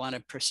stalks, so we want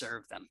to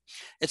preserve them.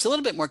 It's a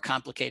little bit more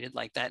complicated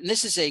like that. And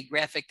this is a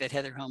graphic that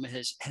Heather Homa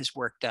has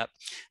worked up.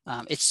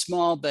 It's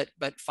small, but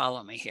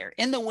follow me here.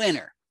 In the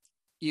winter,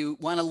 you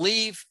want to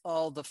leave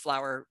all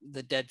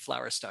the dead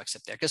flower stalks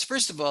up there, because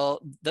first of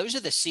all, those are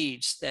the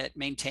seeds that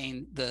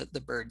maintain the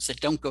birds that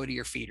don't go to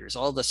your feeders,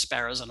 all the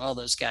sparrows and all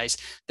those guys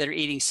that are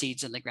eating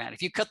seeds in the ground.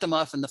 If you cut them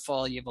off in the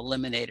fall, you've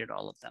eliminated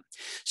all of them.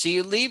 So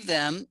you leave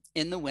them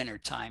in the winter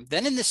time.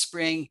 Then in the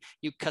spring,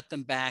 you cut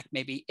them back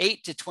maybe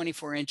 8 to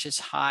 24 inches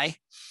high.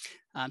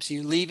 So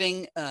you're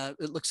leaving,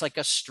 it looks like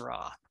a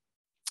straw.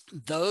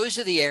 Those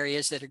are the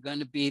areas that are going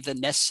to be the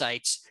nest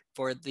sites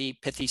for the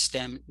pithy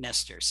stem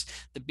nesters.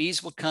 The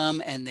bees will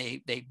come and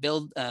they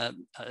build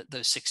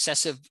those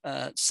successive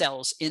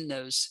cells in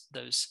those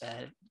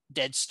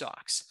dead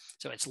stalks.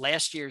 So it's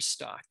last year's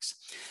stalks.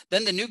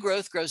 Then the new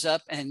growth grows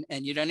up and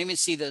you don't even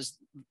see those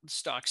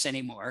stalks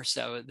anymore.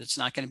 So it's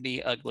not going to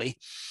be ugly.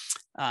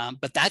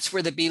 But that's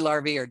where the bee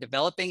larvae are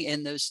developing,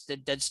 in the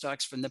dead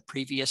stalks from the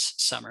previous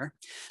summer.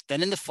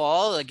 Then in the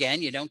fall,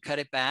 again, you don't cut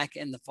it back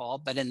in the fall,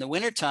 but in the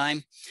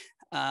wintertime,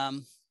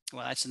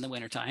 well, that's in the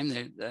wintertime.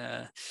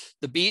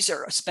 The bees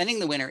are spending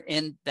the winter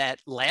in that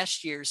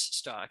last year's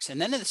stalks.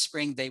 And then in the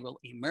spring, they will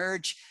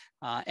emerge.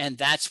 And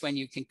that's when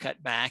you can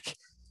cut back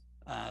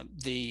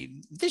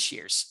this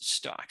year's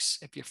stalks,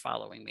 if you're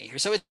following me here.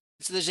 So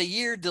there's a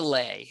year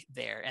delay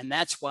there. And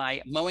that's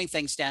why mowing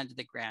things down to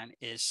the ground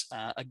is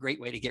a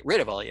great way to get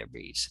rid of all your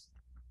bees.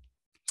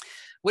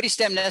 Woody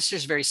stem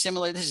nesters, very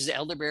similar. This is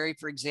elderberry,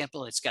 for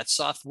example. It's got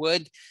soft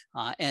wood,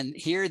 and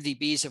here the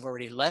bees have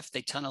already left.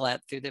 They tunnel out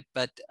through it,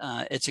 but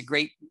it's a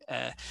great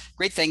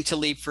thing to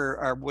leave for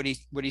our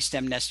woody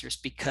stem nesters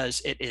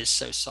because it is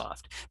so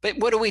soft. But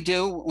what do we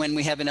do when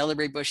we have an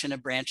elderberry bush and a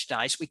branch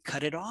dies? We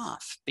cut it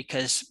off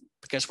because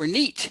we're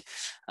neat.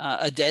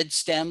 A dead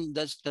stem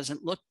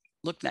doesn't look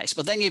look nice.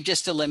 Well, then you've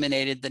just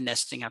eliminated the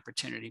nesting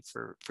opportunity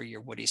for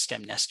your woody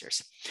stem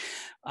nesters.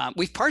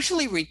 We've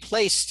partially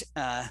replaced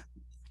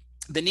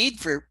the need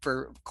for,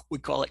 we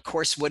call it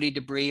coarse woody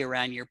debris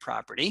around your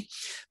property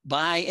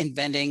by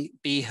inventing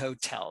bee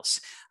hotels.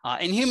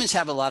 And humans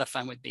have a lot of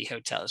fun with bee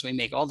hotels. We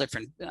make all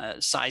different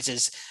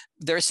sizes.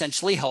 They're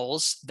essentially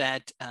holes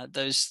that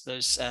those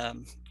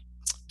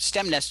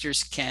stem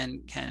nesters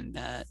can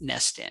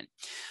nest in.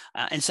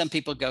 And some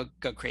people go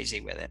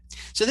crazy with it.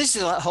 So this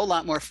is a whole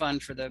lot more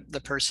fun for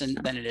the person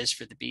than it is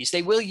for the bees.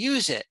 They will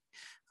use it,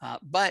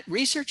 but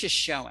research is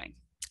showing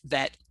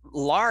that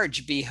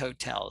large bee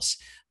hotels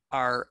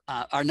are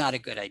not a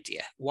good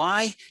idea.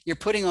 Why? You're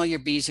putting all your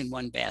bees in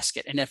one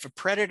basket, and if a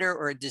predator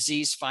or a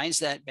disease finds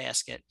that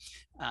basket,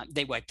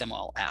 they wipe them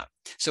all out.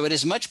 So it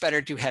is much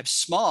better to have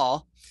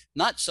small,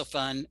 not so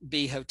fun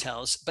bee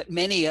hotels, but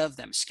many of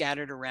them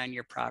scattered around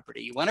your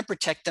property. You want to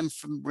protect them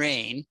from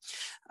rain,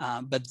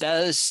 but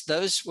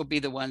those will be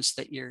the ones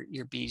that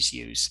your bees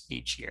use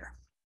each year.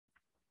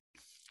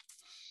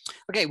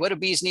 Okay, what do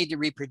bees need to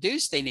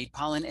reproduce? They need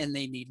pollen and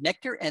they need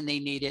nectar, and they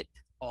need it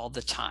all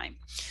the time.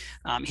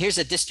 Here's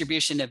a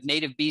distribution of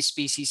native bee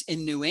species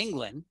in New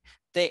England.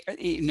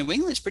 New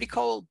England's pretty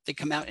cold. They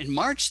come out in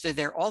March. They're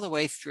there all the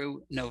way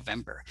through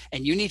November,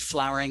 and you need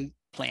flowering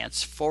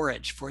plants,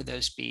 forage for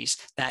those bees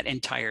that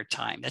entire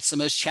time. That's the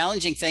most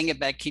challenging thing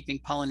about keeping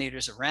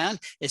pollinators around,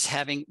 is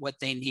having what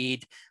they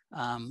need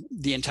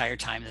the entire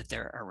time that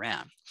they're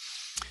around.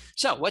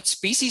 So what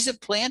species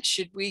of plants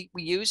should we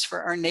use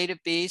for our native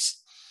bees?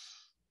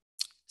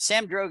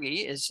 Sam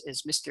Droege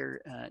is Mr.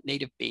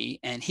 Native Bee,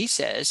 and he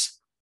says,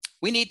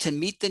 we need to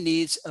meet the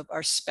needs of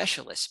our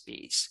specialist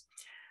bees.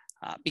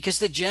 Because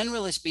the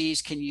generalist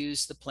bees can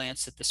use the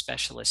plants that the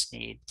specialists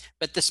need,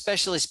 but the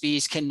specialist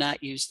bees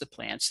cannot use the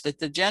plants that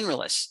the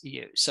generalists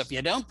use. So if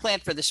you don't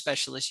plant for the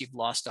specialists, you've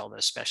lost all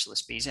those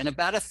specialist bees. And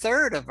about a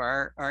third of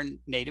our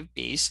native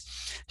bees,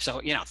 so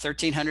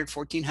 1,300,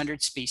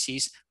 1,400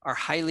 species, are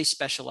highly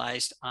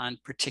specialized on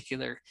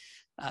particular,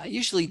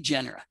 usually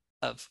genera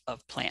of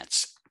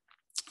plants.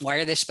 Why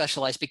are they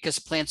specialized? Because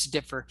plants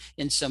differ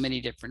in so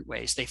many different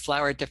ways. They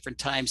flower at different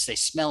times. They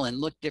smell and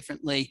look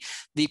differently.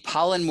 The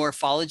pollen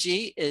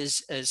morphology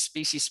is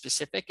species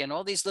specific, and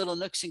all these little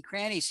nooks and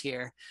crannies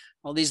here,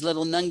 all these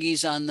little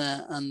nungies on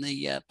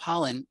the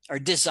pollen, are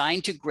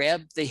designed to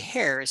grab the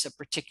hairs of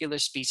particular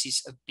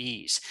species of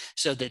bees,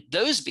 so that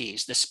those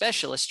bees, the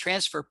specialists,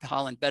 transfer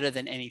pollen better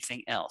than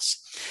anything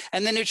else.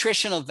 And the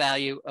nutritional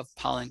value of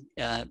pollen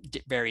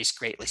varies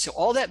greatly. So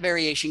all that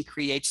variation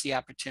creates the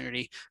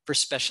opportunity for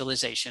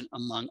specialization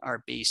among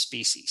our bee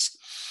species.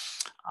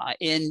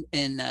 In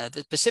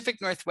the Pacific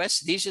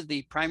Northwest, these are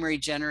the primary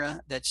genera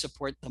that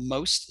support the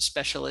most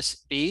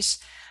specialist bees.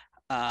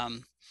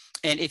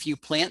 And if you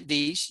plant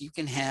these, you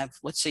can have,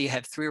 let's say you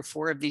have 3 or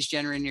 4 of these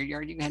genera in your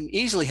yard, you can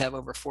easily have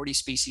over 40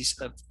 species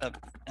of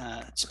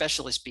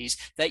specialist bees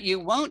that you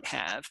won't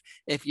have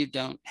if you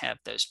don't have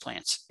those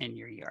plants in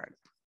your yard.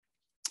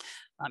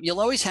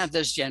 You'll always have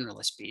those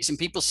generalist bees, and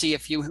people see a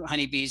few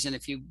honeybees and a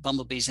few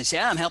bumblebees and say,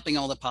 I'm helping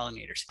all the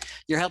pollinators.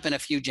 You're helping a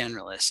few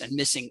generalists and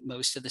missing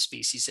most of the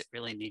species that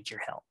really need your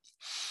help.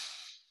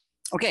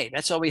 Okay,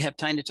 that's all we have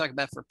time to talk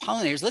about for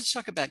pollinators. Let's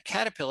talk about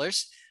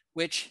caterpillars,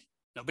 which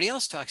nobody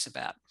else talks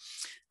about.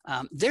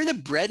 They're the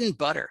bread and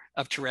butter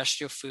of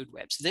terrestrial food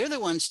webs. They're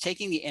the ones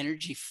taking the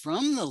energy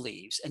from the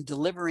leaves and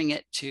delivering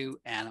it to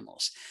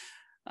animals.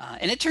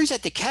 And it turns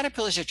out the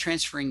caterpillars are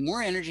transferring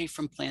more energy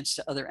from plants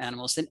to other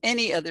animals than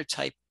any other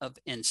type of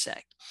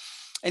insect,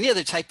 any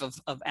other type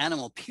of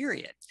animal,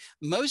 period.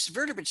 Most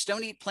vertebrates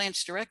don't eat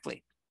plants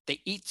directly. They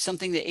eat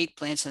something that ate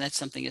plants, and that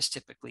something is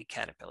typically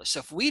caterpillars. So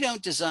if we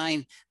don't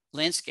design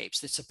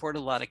landscapes that support a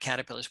lot of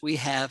caterpillars, we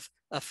have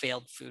a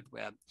failed food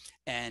web,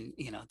 and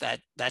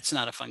that's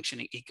not a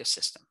functioning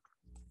ecosystem.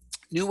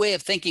 New way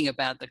of thinking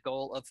about the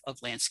goal of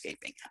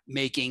landscaping,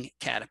 making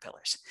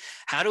caterpillars.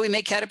 How do we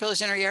make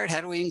caterpillars in our yard?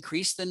 How do we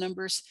increase the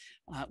numbers?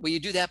 Well, you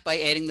do that by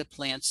adding the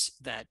plants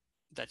that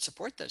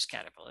support those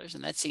caterpillars,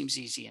 and that seems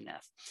easy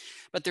enough.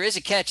 But there is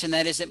a catch, and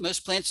that is that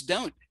most plants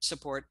don't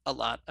support a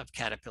lot of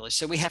caterpillars.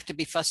 So we have to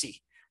be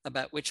fussy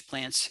about which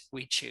plants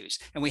we choose.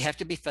 And we have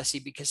to be fussy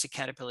because the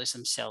caterpillars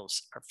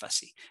themselves are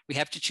fussy. We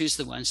have to choose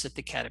the ones that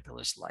the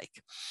caterpillars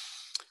like.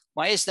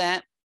 Why is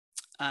that?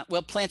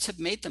 Well, plants have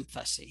made them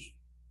fussy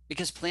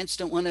because plants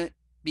don't want to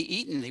be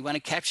eaten. They want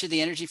to capture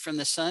the energy from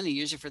the sun and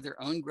use it for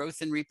their own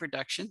growth and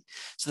reproduction.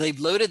 So they've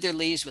loaded their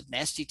leaves with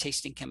nasty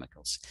tasting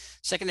chemicals,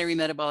 secondary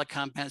metabolic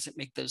compounds that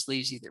make those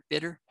leaves either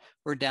bitter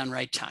or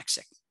downright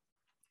toxic.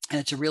 And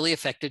it's a really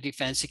effective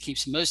defense. It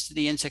keeps most of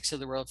the insects of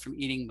the world from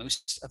eating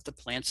most of the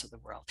plants of the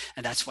world.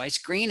 And that's why it's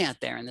green out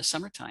there in the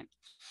summertime.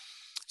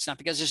 It's not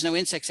because there's no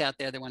insects out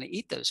there that want to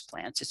eat those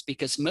plants. It's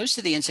because most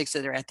of the insects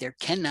that are out there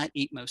cannot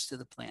eat most of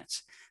the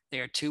plants. They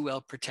are too well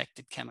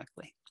protected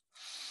chemically.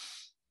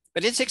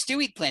 But insects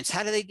do eat plants.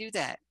 How do they do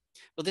that?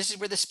 Well, this is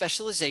where the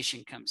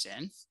specialization comes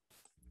in.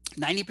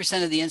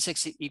 90% of the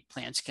insects that eat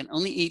plants can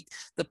only eat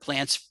the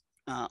plants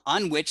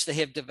on which they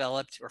have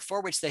developed, or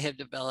for which they have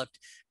developed,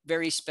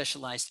 very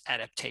specialized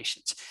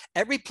adaptations.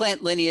 Every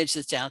plant lineage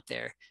that's out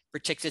there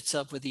protects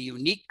itself with a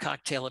unique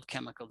cocktail of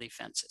chemical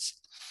defenses.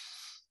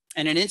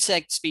 And an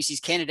insect species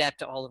can't adapt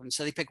to all of them.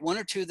 So they pick one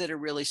or two that are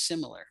really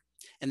similar.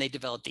 And they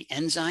develop the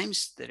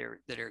enzymes that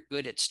are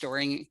good at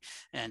storing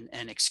and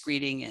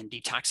excreting and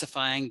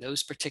detoxifying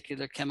those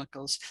particular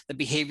chemicals, the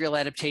behavioral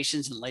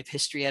adaptations and life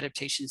history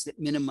adaptations that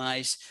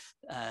minimize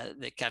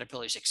the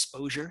caterpillar's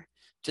exposure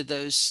to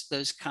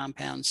those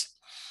compounds.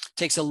 It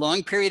takes a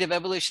long period of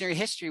evolutionary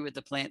history with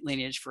the plant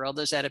lineage for all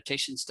those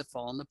adaptations to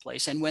fall into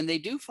place. And when they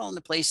do fall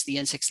into place, the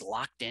insect's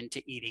locked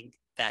into eating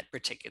that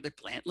particular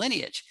plant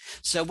lineage.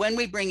 So when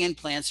we bring in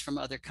plants from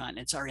other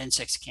continents, our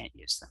insects can't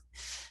use them.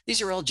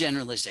 These are all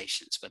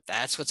generalizations, but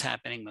that's what's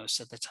happening most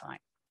of the time.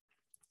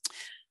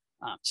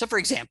 So for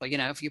example,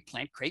 if you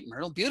plant crepe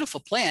myrtle, beautiful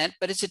plant,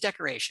 but it's a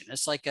decoration.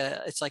 It's like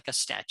a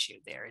statue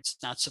there. It's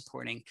not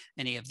supporting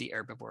any of the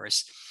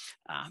herbivores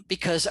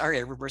because our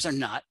herbivores are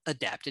not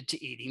adapted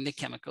to eating the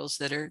chemicals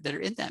that are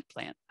in that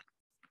plant.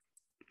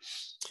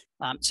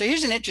 So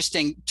here's an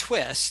interesting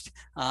twist.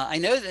 I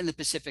know that in the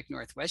Pacific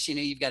Northwest,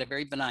 you've got a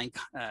very benign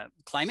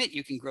climate.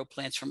 You can grow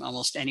plants from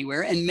almost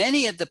anywhere. And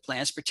many of the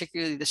plants,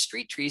 particularly the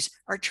street trees,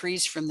 are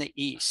trees from the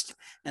east.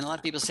 And a lot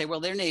of people say,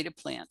 well, they're native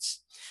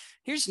plants.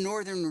 Here's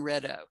northern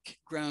red oak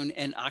grown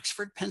in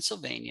Oxford,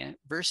 Pennsylvania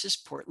versus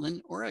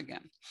Portland,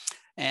 Oregon.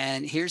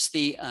 And here's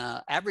the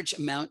average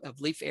amount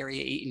of leaf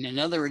area eaten. In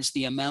other words,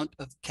 the amount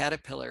of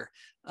caterpillar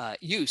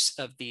use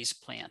of these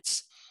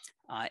plants.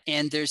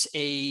 And there's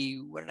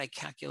what did I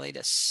calculate? A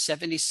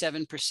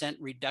 77%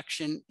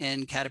 reduction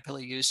in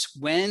caterpillar use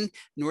when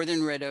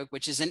northern red oak,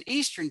 which is an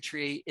eastern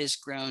tree, is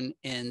grown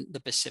in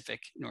the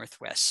Pacific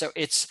Northwest. So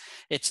it's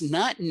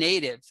not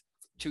native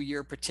to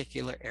your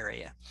particular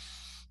area,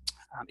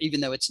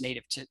 even though it's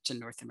native to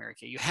North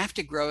America. You have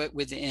to grow it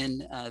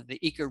within the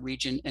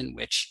ecoregion in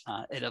which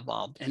it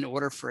evolved in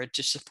order for it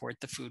to support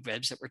the food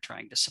webs that we're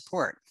trying to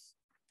support.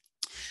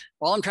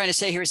 All I'm trying to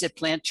say here is that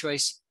plant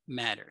choice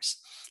matters.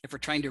 If we're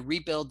trying to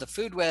rebuild the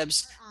food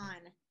webs.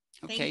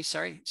 Okay,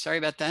 sorry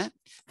about that.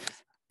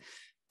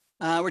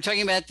 We're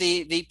talking about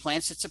the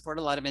plants that support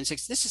a lot of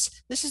insects.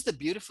 This is the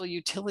beautiful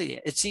utility.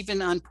 It's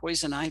even on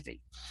poison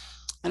ivy.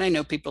 And I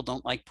know people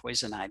don't like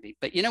poison ivy,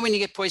 but when you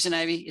get poison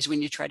ivy is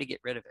when you try to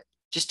get rid of it.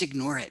 Just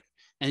ignore it,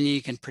 and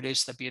you can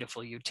produce the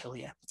beautiful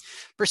utilia.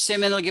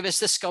 Persimmon will give us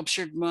the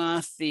sculptured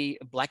moth. The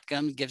black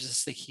gum gives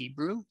us the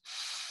Hebrew.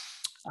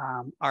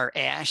 Our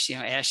ash,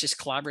 ash is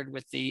clobbered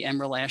with the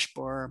emerald ash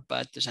borer,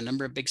 but there's a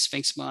number of big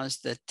sphinx moths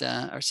that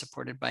are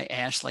supported by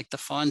ash, like the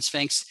fawn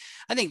sphinx.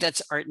 I think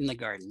that's art in the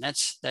garden.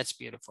 That's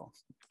beautiful.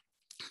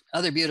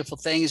 Other beautiful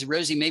things: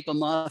 rosy maple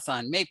moth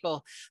on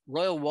maple,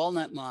 royal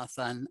walnut moth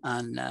on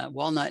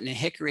walnut and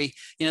hickory.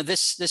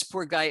 This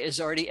poor guy is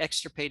already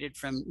extirpated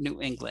from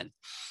New England.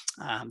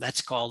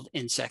 That's called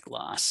insect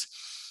loss.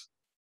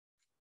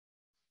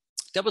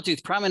 Double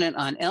tooth prominent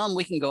on elm.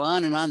 We can go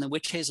on and on. The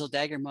witch hazel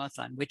dagger moth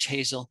on witch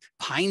hazel.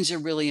 Pines are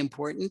really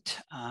important,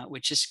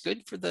 which is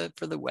good for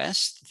the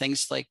West.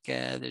 Things like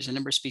there's a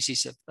number of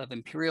species of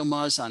imperial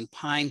moths on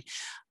pine.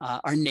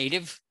 Our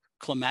native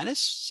clematis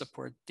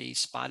support the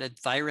spotted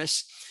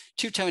thyrus.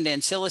 Two-toned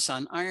ancillus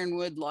on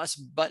ironwood. Lost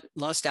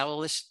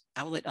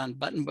owlet on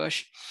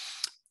buttonbush.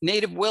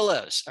 Native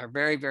willows are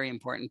very, very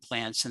important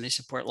plants, and they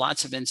support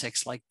lots of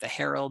insects like the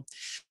herald.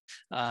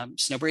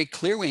 Snowberry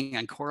clearwing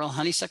on coral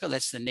honeysuckle.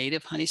 That's the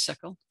native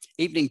honeysuckle.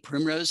 Evening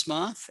primrose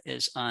moth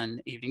is on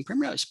evening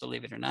primrose,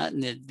 believe it or not.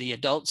 And the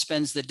adult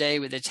spends the day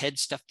with its head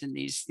stuffed in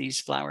these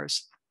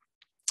flowers.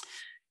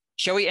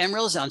 Showy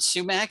emeralds on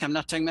sumac. I'm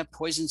not talking about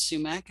poison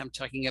sumac. I'm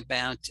talking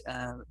about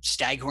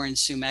staghorn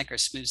sumac or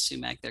smooth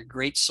sumac. They're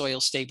great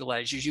soil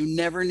stabilizers. You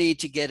never need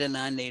to get a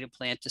non-native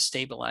plant to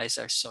stabilize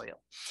our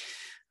soil.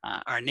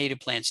 Our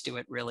native plants do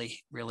it really,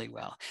 really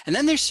well. And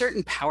then there's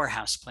certain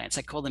powerhouse plants.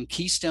 I call them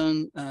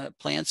keystone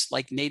plants,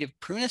 like native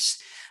prunus.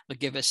 They'll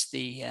give us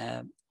the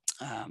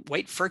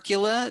white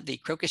furcula, the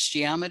crocus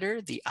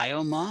geometer, the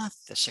Io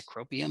moth, the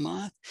cecropia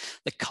moth,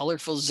 the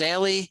colorful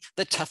zale,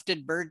 the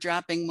tufted bird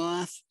dropping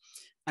moth.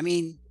 I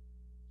mean,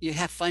 you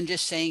have fun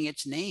just saying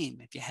its name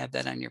if you have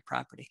that on your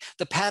property.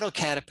 The paddle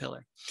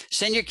caterpillar.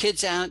 Send your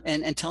kids out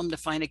and tell them to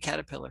find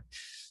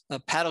a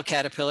paddle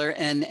caterpillar,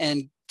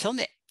 and tell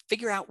them to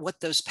figure out what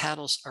those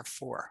paddles are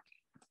for.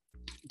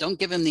 Don't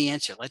give them the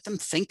answer. Let them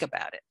think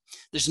about it.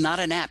 There's not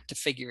an app to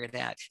figure it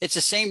out. It's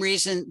the same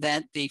reason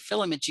that the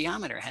filament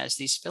geometer has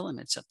these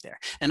filaments up there.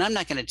 And I'm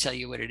not going to tell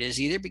you what it is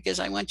either, because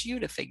I want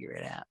you to figure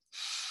it out.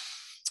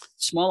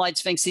 Small-eyed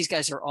sphinx, these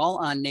guys are all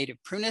on native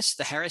prunus.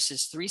 The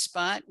Harris's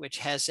 3-spot, which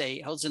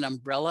holds an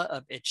umbrella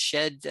of its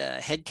shed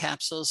head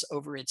capsules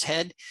over its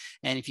head.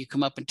 And if you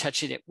come up and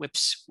touch it, it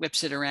whips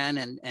it around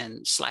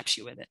and slaps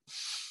you with it.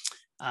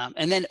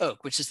 And then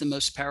oak, which is the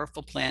most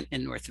powerful plant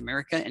in North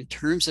America in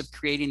terms of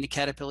creating the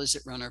caterpillars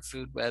that run our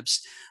food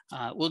webs,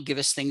 will give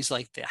us things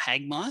like the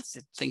hag moth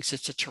that thinks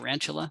it's a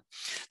tarantula,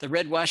 the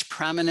red wash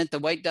prominent, the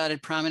white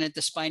dotted prominent,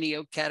 the spiny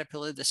oak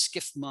caterpillar, the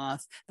skiff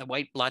moth, the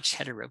white blotched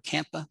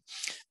heterocampa,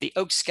 the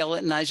oak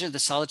skeletonizer, the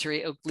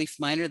solitary oak leaf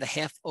miner, the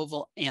half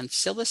oval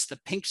ancillus, the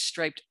pink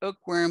striped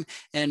oakworm,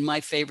 and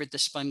my favorite, the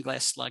spun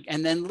glass slug.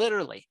 And then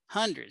literally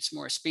hundreds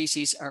more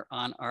species are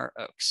on our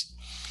oaks.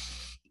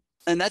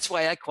 And that's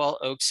why I call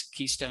oaks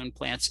keystone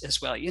plants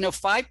as well. You know,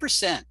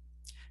 5%,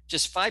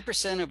 just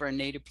 5% of our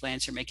native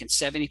plants are making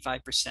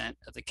 75%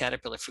 of the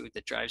caterpillar food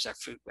that drives our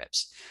food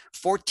webs.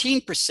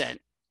 14%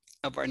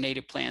 of our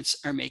native plants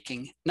are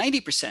making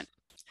 90%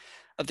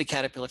 of the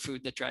caterpillar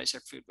food that drives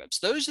our food webs.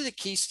 Those are the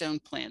keystone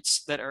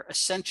plants that are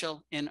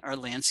essential in our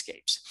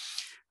landscapes.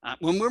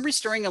 When we're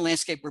restoring a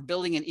landscape, we're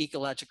building an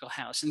ecological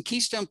house, and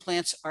keystone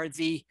plants are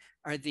the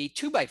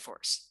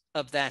 2x4s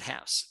of that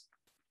house.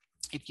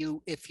 I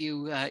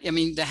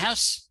mean, the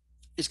house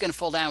is going to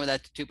fall down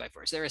without the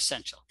 2x4s. They're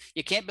essential.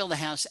 You can't build a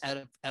house out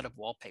of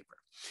wallpaper.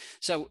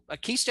 So a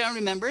keystone,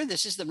 remember,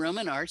 this is the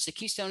Roman arch. The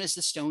keystone is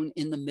the stone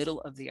in the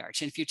middle of the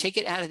arch. And if you take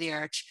it out of the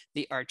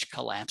arch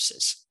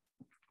collapses.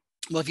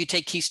 Well, if you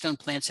take keystone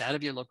plants out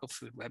of your local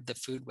food web, the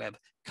food web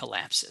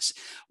collapses.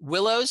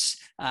 Willows,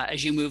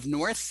 as you move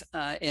north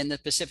in the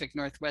Pacific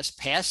Northwest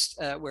past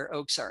where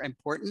oaks are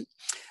important,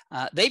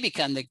 they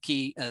become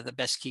the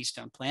best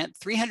keystone plant.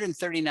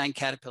 339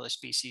 caterpillar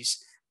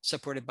species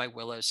supported by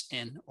willows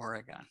in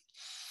Oregon.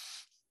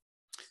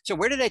 So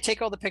where did I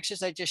take all the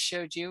pictures I just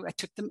showed you? I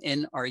took them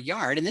in our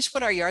yard, and this is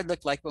what our yard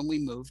looked like when we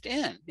moved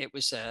in. It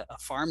was a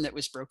farm that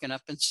was broken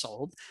up and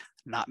sold.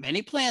 Not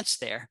many plants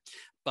there,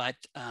 but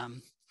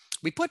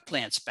we put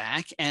plants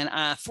back, and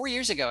 4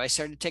 years ago, I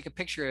started to take a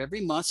picture of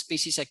every moth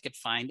species I could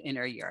find in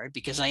our yard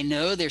because I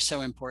know they're so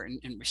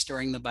important in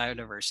restoring the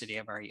biodiversity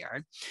of our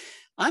yard.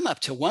 I'm up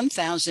to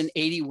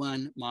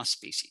 1,081 moth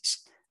species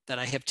that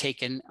I have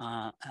taken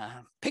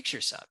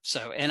pictures of.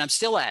 So, and I'm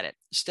still at it.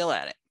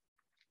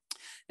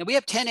 Now we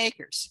have 10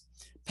 acres.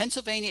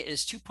 Pennsylvania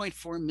is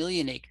 2.4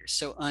 million acres.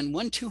 So on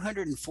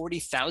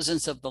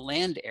 1/240,000th of the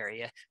land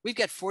area, we've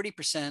got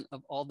 40%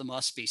 of all the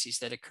moth species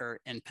that occur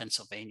in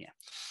Pennsylvania.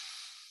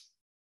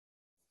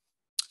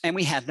 And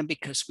we have them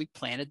because we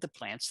planted the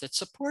plants that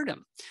support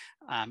them.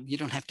 You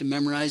don't have to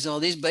memorize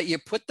all these, but you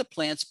put the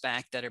plants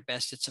back that are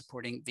best at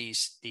supporting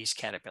these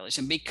caterpillars.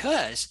 And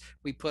because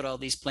we put all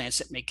these plants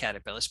that make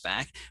caterpillars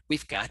back,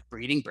 we've got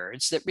breeding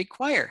birds that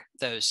require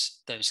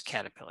those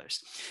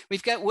caterpillars.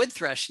 We've got wood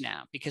thrush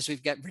now because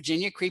we've got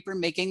Virginia creeper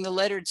making the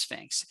lettered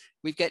sphinx.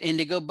 We've got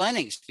indigo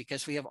bunnings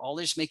because we have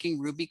alders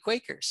making ruby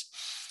quakers.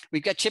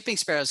 We've got chipping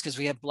sparrows because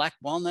we have black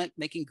walnut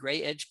making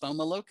gray edge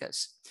boma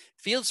locas.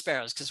 Field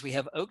sparrows because we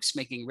have oaks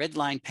making red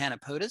line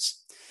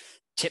panapodas.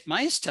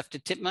 Titmice,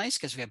 tufted titmice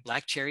because we have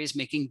black cherries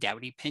making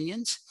dowdy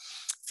pinions.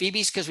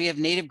 Phoebes because we have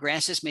native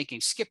grasses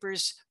making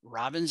skippers.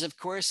 Robins, of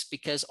course,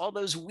 because all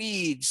those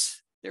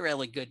weeds, they're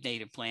really good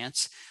native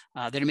plants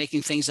that are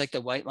making things like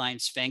the white line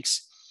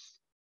sphinx.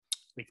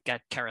 We've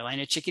got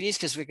Carolina chickadees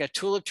because we've got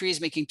tulip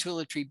trees making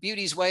tulip tree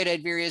beauties,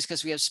 white-eyed vireas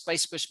because we have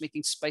spice bush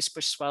making spice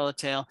bush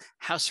swallowtail,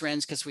 house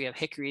wrens because we have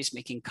hickories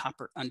making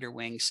copper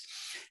underwings,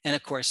 and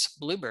of course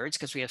bluebirds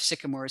because we have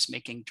sycamores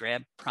making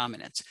drab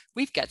prominence.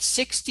 We've got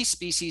 60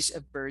 species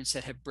of birds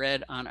that have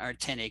bred on our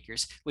 10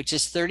 acres, which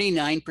is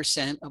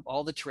 39% of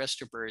all the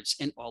terrestrial birds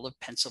in all of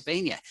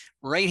Pennsylvania,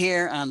 right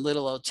here on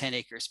little old 10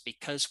 acres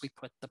because we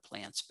put the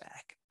plants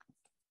back.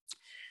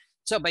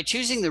 So by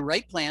choosing the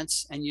right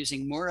plants and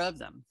using more of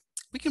them,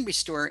 we can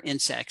restore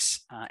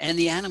insects and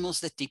the animals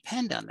that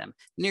depend on them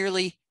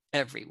nearly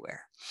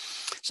everywhere.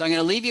 So I'm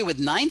going to leave you with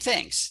 9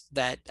 things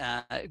that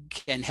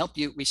can help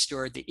you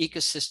restore the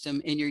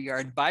ecosystem in your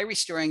yard by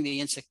restoring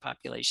the insect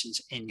populations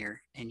in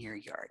your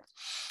yard.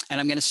 And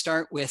I'm going to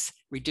start with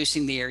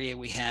reducing the area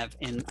we have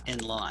in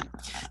lawn.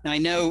 Now I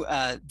know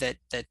that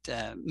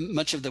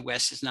much of the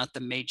West is not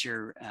the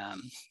major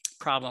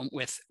problem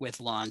with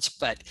lawns,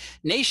 but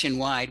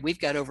nationwide we've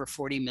got over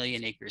 40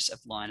 million acres of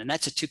lawn, and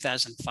that's a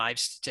 2005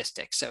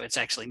 statistic, so it's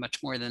actually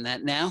much more than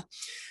that now.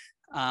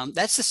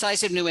 That's the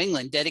size of New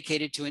England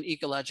dedicated to an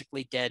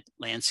ecologically dead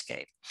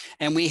landscape,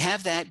 and we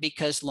have that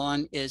because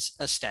lawn is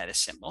a status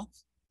symbol.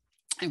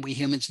 And we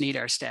humans need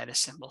our status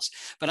symbols.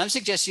 But I'm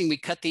suggesting we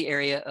cut the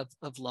area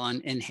of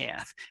lawn in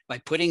half by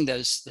putting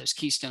those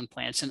keystone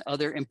plants and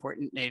other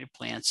important native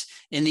plants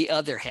in the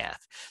other half.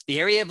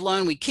 The area of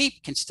lawn we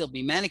keep can still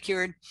be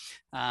manicured.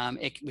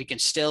 We can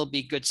still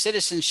be good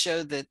citizens,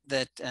 show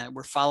that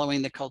we're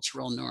following the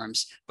cultural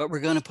norms, but we're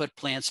going to put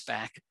plants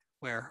back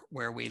where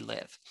we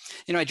live.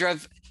 You know, I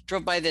drove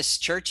by this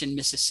church in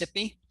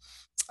Mississippi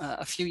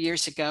a few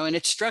years ago, and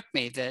it struck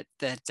me that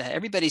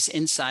everybody's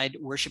inside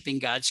worshiping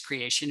God's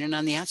creation, and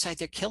on the outside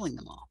they're killing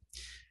them all.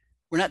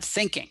 We're not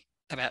thinking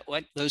about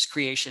what those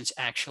creations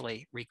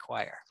actually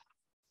require.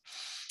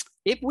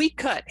 If we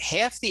cut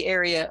half the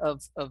area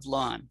of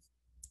lawn,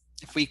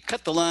 if we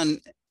cut the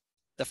lawn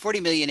the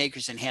 40 million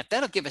acres in half.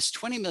 That'll give us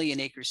 20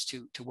 million acres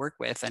to work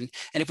with. And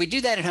if we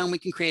do that at home, we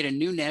can create a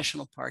new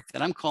national park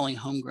that I'm calling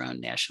Homegrown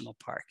National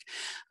Park.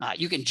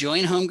 You can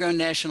join Homegrown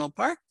National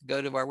Park.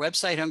 Go to our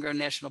website,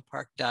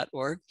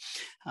 homegrownnationalpark.org.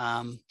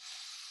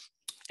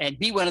 And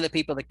be one of the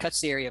people that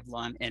cuts the area of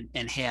lawn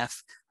in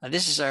half.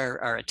 This is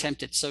our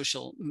attempt at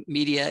social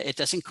media. It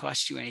doesn't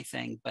cost you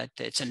anything, but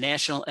it's a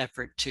national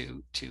effort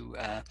to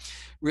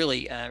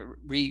really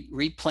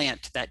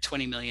replant that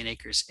 20 million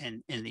acres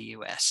in the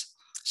US.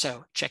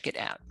 So check it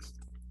out.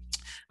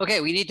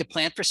 Okay, we need to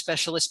plant for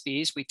specialist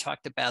bees. We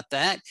talked about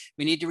that.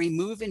 We need to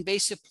remove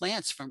invasive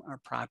plants from our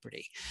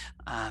property.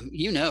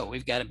 You know,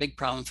 we've got a big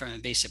problem from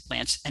invasive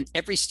plants in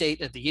every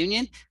state of the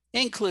union,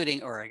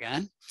 including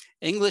Oregon.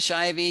 English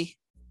ivy,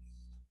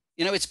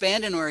 you know, it's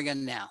banned in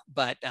Oregon now,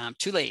 but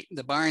too late.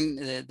 The barn,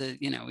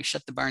 you know, we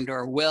shut the barn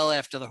door well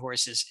after the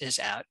horse is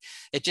out.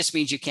 It just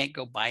means you can't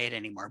go buy it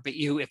anymore. But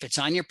you, if it's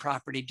on your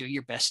property, do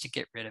your best to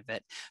get rid of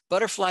it.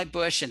 Butterfly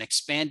bush and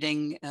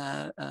expanding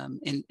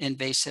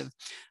invasive.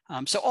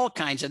 So all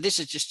kinds of, this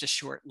is just a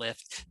short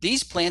list.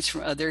 These plants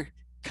from other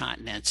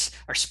continents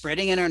are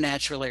spreading in our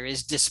natural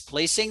areas,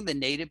 displacing the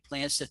native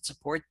plants that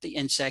support the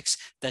insects,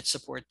 that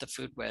support the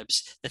food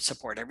webs, that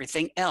support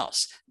everything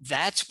else.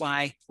 That's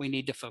why we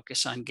need to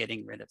focus on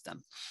getting rid of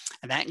them.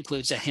 And that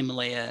includes a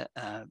Himalaya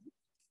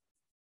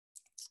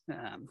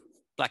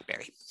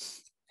blackberry.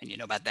 And you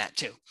know about that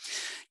too.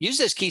 Use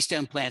those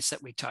keystone plants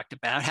that we talked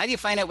about. How do you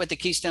find out what the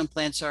keystone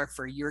plants are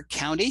for your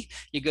county?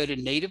 You go to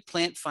Native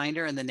Plant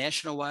Finder on the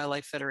National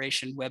Wildlife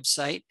Federation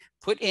website,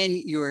 put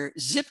in your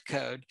zip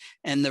code,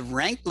 and the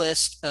ranked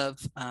list of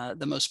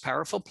the most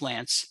powerful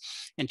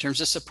plants in terms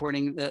of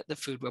supporting the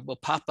food web will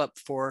pop up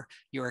for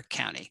your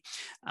county.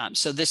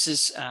 So this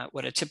is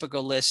what a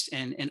typical list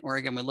in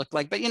Oregon would look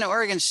like. But you know,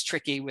 Oregon's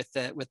tricky with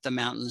the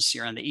mountains.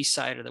 You're on the east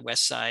side or the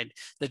west side,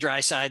 the dry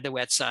side, the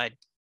wet side.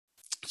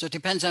 So it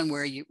depends on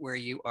where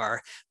you are,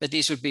 but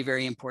these would be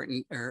very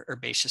important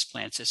herbaceous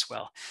plants as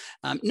well.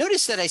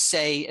 Notice that I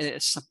say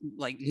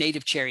like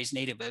native cherries,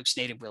 native oaks,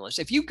 native willows.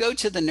 If you go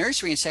to the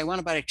nursery and say, I want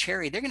to buy a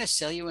cherry, they're going to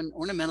sell you an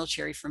ornamental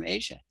cherry from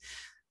Asia.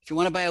 If you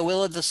want to buy a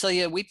willow, they'll sell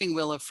you a weeping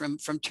willow from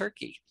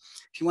Turkey.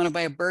 If you want to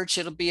buy a birch,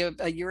 it'll be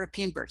a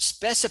European birch.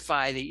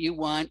 Specify that you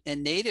want a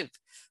native.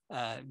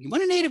 You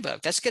want a native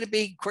oak. That's going to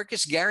be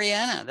Quercus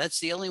garryana. That's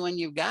the only one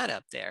you've got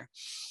up there.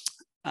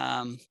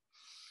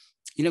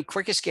 You know,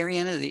 Quercus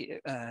garryana, the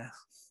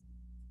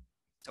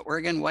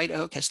Oregon white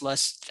oak has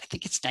lost, I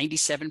think it's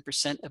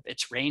 97% of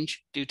its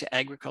range due to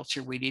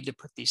agriculture. We need to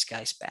put these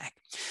guys back.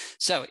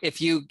 So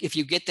if you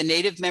get the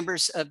native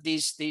members of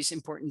these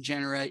important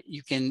genera,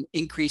 you can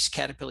increase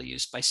caterpillar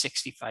use by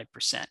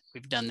 65%.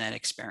 We've done that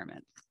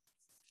experiment.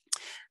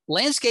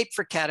 Landscape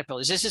for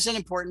caterpillars. This is an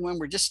important one.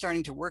 We're just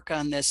starting to work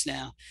on this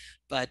now,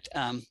 but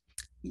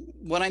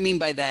what I mean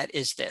by that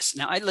is this.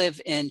 Now, I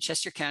live in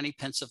Chester County,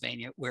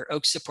 Pennsylvania, where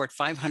oaks support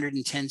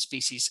 510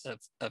 species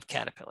of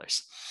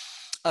caterpillars.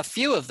 A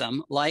few of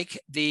them, like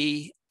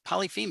the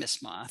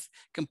Polyphemus moth,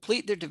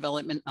 complete their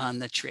development on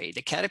the tree.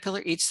 The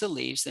caterpillar eats the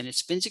leaves, then it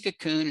spins a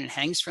cocoon and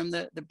hangs from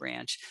the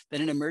branch,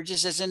 then it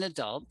emerges as an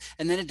adult,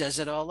 and then it does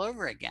it all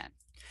over again.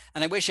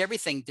 And I wish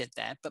everything did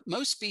that, but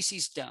most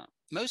species don't.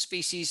 Most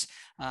species,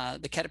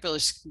 the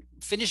caterpillars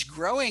finish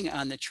growing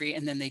on the tree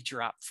and then they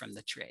drop from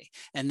the tree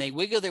and they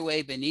wiggle their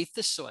way beneath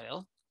the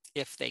soil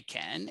if they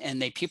can,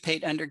 and they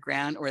pupate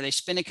underground, or they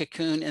spin a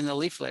cocoon in the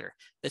leaf litter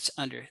that's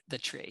under the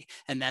tree.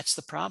 And that's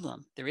the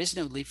problem. There is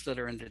no leaf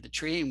litter under the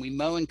tree, and we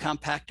mow and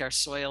compact our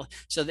soil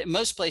so that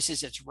most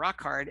places it's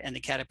rock hard and the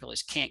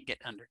caterpillars can't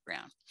get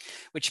underground,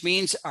 which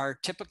means our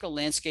typical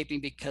landscaping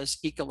becomes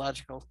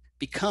ecological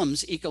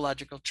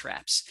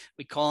traps.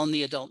 We call on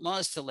the adult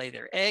moths to lay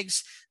their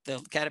eggs.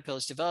 The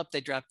caterpillars develop,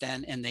 they drop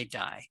down, and they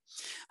die.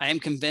 I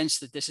am convinced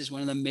that this is one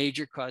of the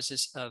major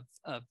causes of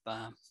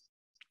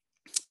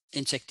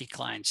insect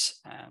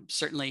declines,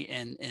 certainly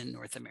in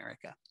North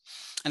America.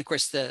 And of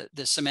course, the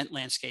cement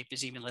landscape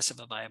is even less of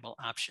a viable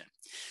option.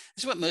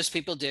 This is what most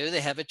people do.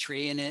 They have a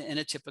tree in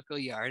a typical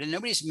yard, and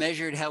nobody's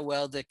measured how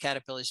well the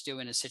caterpillars do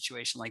in a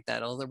situation like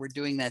that, although we're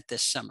doing that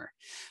this summer.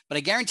 But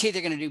I guarantee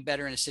they're going to do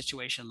better in a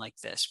situation like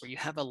this, where you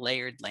have a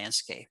layered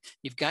landscape.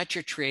 You've got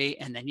your tree,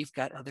 and then you've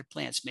got other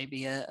plants,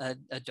 maybe a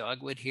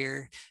dogwood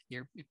here.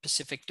 Your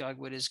Pacific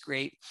dogwood is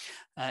great.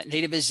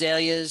 Native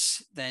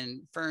azaleas,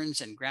 then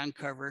ferns and ground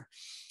cover.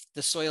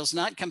 The soil's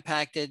not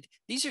compacted.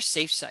 These are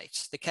safe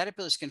sites. The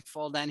caterpillars can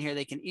fall down here.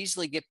 They can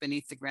easily get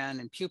beneath the ground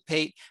and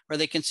pupate, or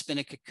they can spin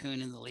a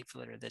cocoon in the leaf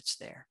litter that's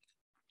there.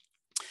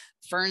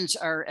 Ferns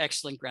are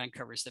excellent ground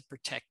covers that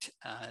protect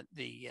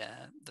the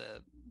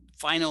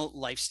final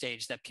life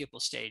stage, that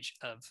pupal stage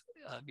of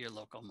your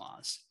local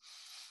moths.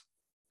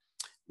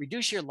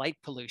 Reduce your light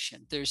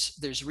pollution.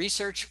 There's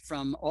research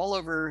from all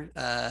over,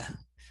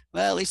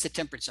 well, at least the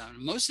temperate zone.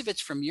 Most of it's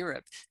from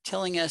Europe,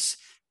 telling us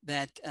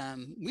that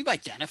we've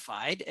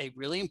identified a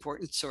really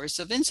important source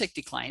of insect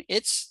decline.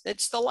 It's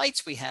the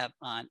lights we have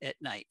on at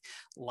night.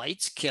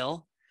 Lights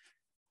kill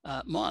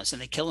moths,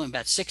 and they kill them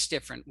about 6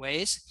 different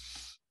ways.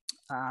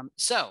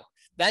 So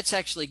That's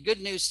actually good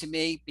news to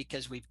me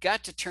because we've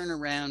got to turn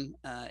around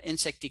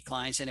insect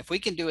declines. And if we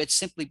can do it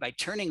simply by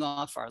turning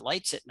off our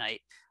lights at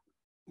night,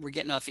 we're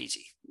getting off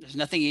easy. There's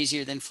nothing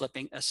easier than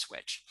flipping a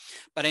switch.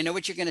 But I know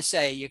what you're going to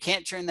say. You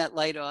can't turn that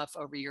light off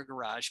over your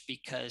garage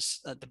because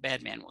the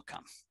bad man will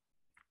come.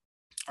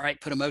 All right,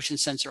 put a motion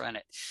sensor on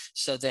it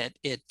so that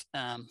it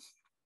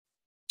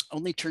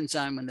only turns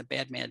on when the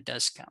bad man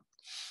does come.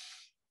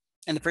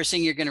 And the first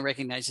thing you're going to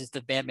recognize is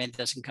the bad man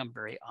doesn't come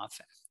very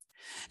often.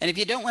 And if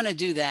you don't want to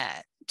do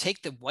that,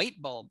 take the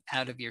white bulb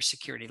out of your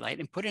security light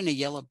and put in a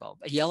yellow bulb.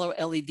 A yellow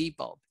LED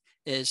bulb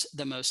is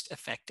the most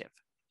effective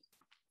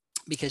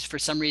because for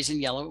some reason,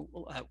 yellow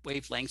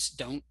wavelengths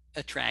don't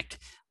attract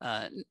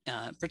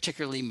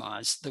particularly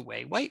moths the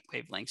way white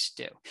wavelengths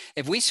do.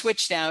 If we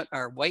switched out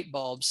our white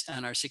bulbs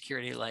on our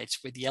security lights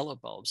with yellow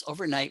bulbs,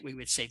 overnight we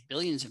would save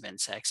billions of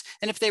insects.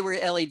 And if they were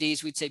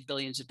LEDs, we'd save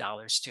billions of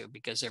dollars too,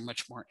 because they're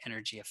much more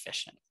energy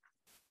efficient.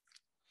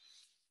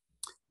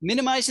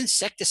 Minimize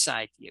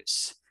insecticide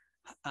use.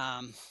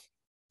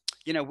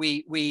 You know,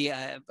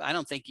 I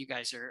don't think you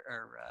guys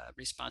are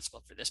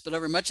responsible for this, but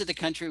over much of the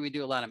country, we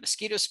do a lot of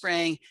mosquito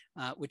spraying,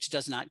 which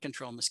does not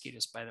control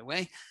mosquitoes, by the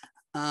way.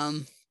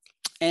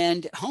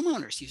 And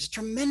homeowners use a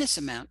tremendous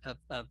amount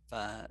of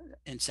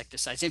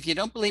insecticides. If you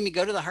don't believe me,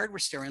 go to the hardware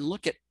store and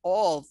look at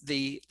all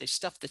the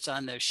stuff that's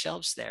on those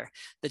shelves there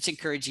that's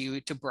encouraging you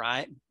to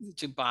buy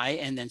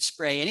and then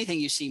spray anything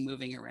you see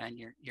moving around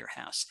your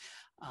house.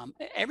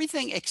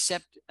 Everything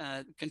except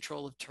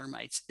control of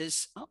termites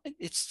it's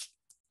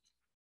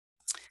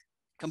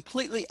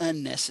completely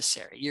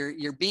unnecessary.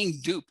 You're being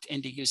duped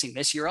into using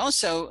this. You're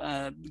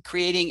also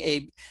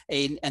creating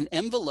an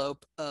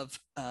envelope of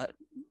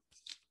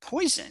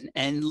poison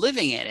and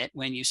living in it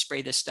when you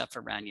spray this stuff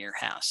around your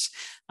house.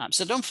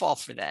 So don't fall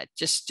for that.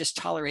 Just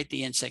tolerate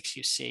the insects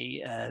you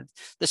see.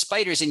 The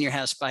spiders in your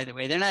house, by the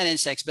way, they're not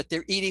insects, but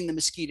they're eating the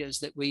mosquitoes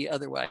that we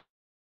otherwise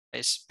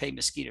pay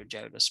Mosquito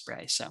Joe to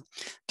spray. So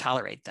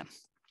tolerate them.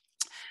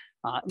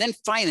 Then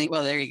finally,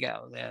 well, there you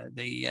go.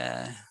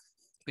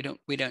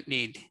 We don't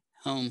need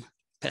home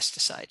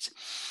pesticides.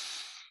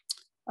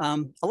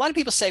 A lot of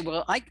people say,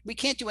 well, we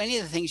can't do any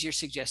of the things you're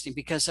suggesting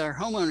because our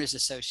homeowners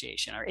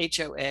association, our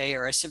HOA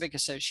or our civic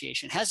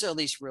association has all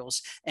these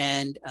rules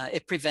and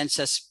it prevents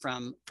us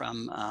from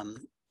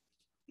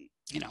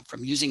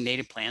using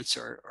native plants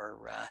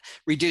or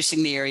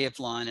reducing the area of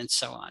lawn and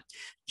so on.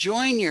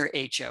 Join your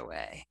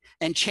HOA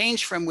and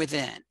change from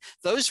within.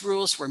 Those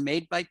rules were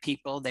made by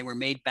people. They were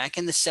made back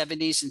in the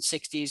 70s and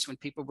 60s when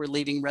people were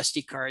leaving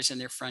rusty cars in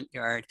their front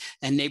yard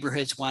and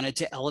neighborhoods wanted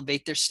to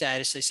elevate their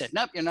status. They said,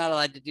 nope, you're not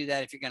allowed to do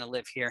that if you're going to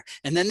live here.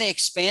 And then they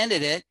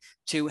expanded it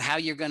to how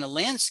you're going to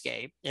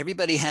landscape.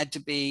 Everybody had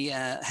to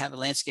have a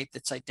landscape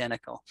that's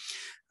identical.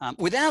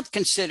 Without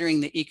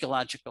considering the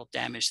ecological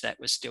damage that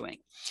was doing.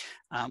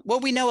 Well,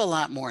 we know a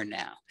lot more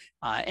now.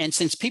 And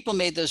since people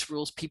made those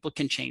rules, people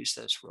can change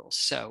those rules.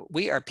 So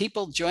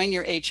people, join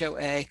your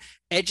HOA,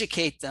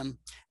 educate them,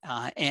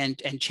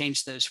 and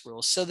change those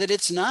rules so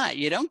that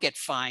you don't get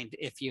fined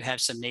if you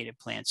have some native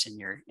plants in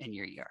your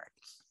yard.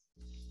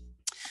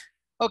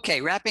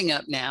 Okay, wrapping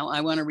up now, I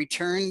want to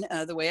return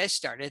the way I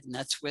started, and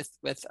that's with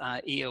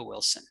E.O.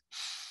 Wilson.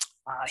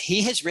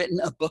 He has written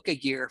a book a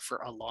year for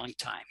a long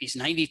time. He's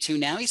 92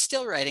 now. He's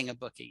still writing a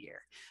book a year.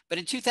 But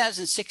in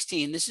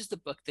 2016, this is the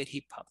book that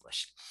he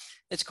published.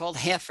 It's called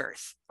Half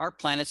Earth, Our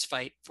Planet's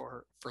Fight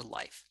for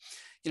Life.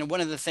 You know,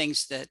 one of the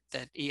things that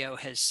E.O.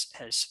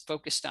 has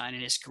focused on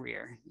in his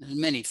career,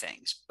 many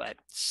things, but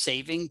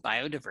saving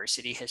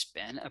biodiversity has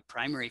been a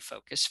primary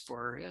focus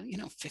for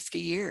 50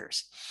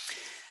 years.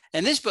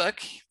 And this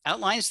book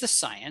outlines the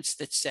science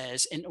that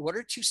says in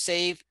order to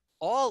save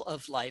all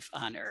of life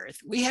on Earth,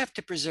 we have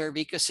to preserve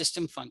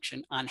ecosystem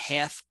function on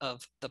half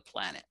of the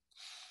planet.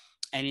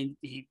 And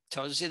he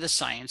tells you the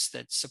science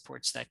that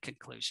supports that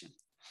conclusion.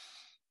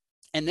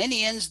 And then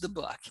he ends the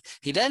book.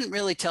 He doesn't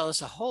really tell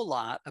us a whole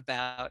lot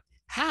about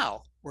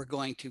how we're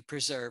going to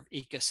preserve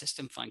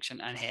ecosystem function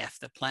on half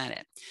the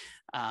planet.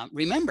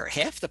 Remember,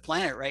 half the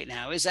planet right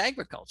now is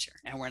agriculture,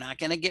 and we're not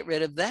going to get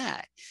rid of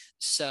that.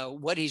 So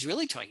what he's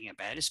really talking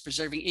about is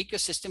preserving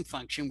ecosystem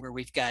function where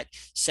we've got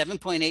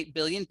 7.8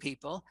 billion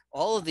people,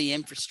 all of the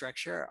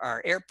infrastructure,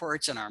 our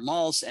airports and our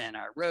malls and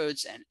our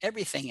roads and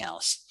everything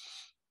else.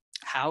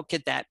 How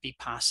could that be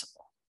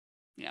possible?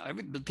 You know,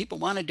 people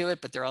want to do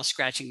it, but they're all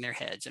scratching their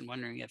heads and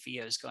wondering if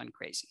EO is going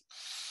crazy.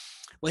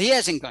 Well, he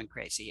hasn't gone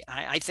crazy.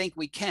 I think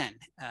we can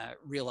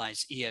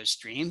realize EO's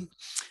dream.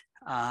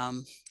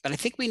 But I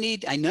think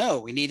I know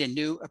we need a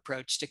new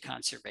approach to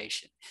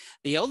conservation.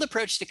 The old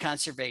approach to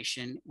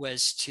conservation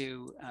was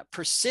to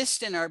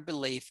persist in our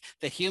belief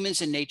that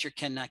humans and nature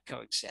cannot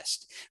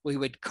coexist. We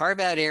would carve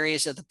out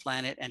areas of the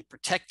planet and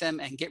protect them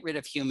and get rid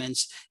of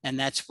humans, and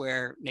that's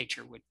where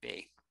nature would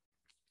be.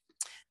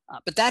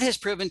 But that has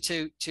proven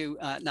to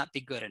not be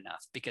good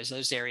enough because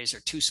those areas are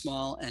too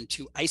small and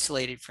too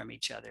isolated from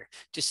each other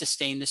to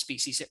sustain the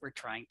species that we're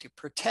trying to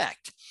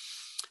protect.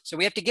 So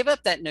we have to give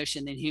up that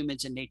notion that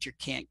humans and nature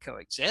can't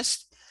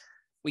coexist.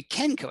 We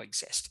can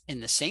coexist in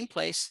the same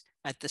place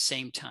at the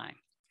same time.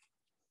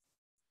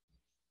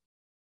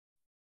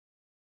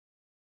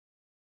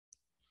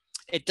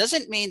 It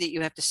doesn't mean that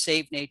you have to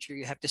save nature,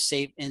 you have to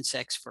save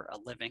insects for a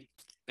living,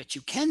 but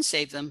you can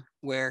save them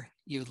where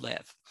you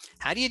live.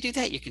 How do you do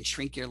that? You can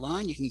shrink your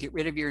lawn, you can get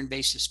rid of your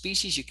invasive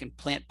species, you can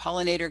plant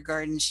pollinator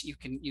gardens, you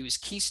can use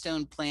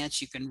keystone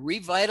plants, you can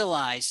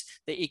revitalize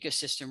the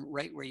ecosystem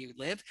right where you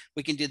live.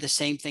 We can do the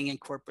same thing in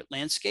corporate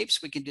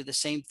landscapes. We can do the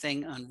same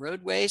thing on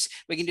roadways.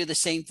 We can do the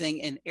same thing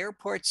in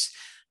airports.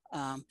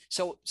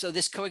 So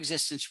this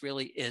coexistence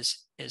really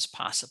is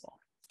possible.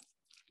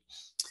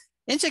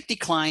 Insect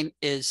decline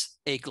is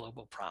a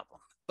global problem,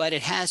 but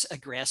it has a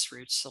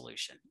grassroots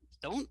solution.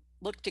 Don't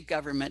look to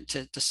government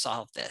to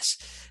solve this.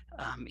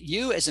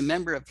 You as a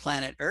member of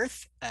planet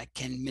Earth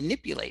can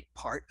manipulate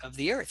part of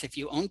the Earth. If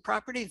you own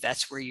property,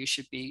 that's where you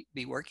should be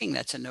working.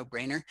 That's a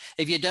no-brainer.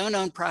 If you don't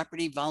own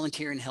property,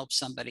 volunteer and help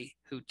somebody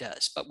who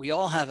does. But we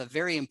all have a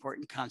very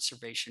important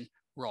conservation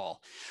role.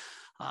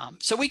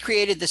 So we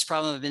created this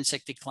problem of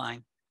insect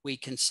decline. We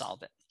can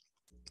solve it.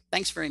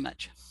 Thanks very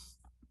much.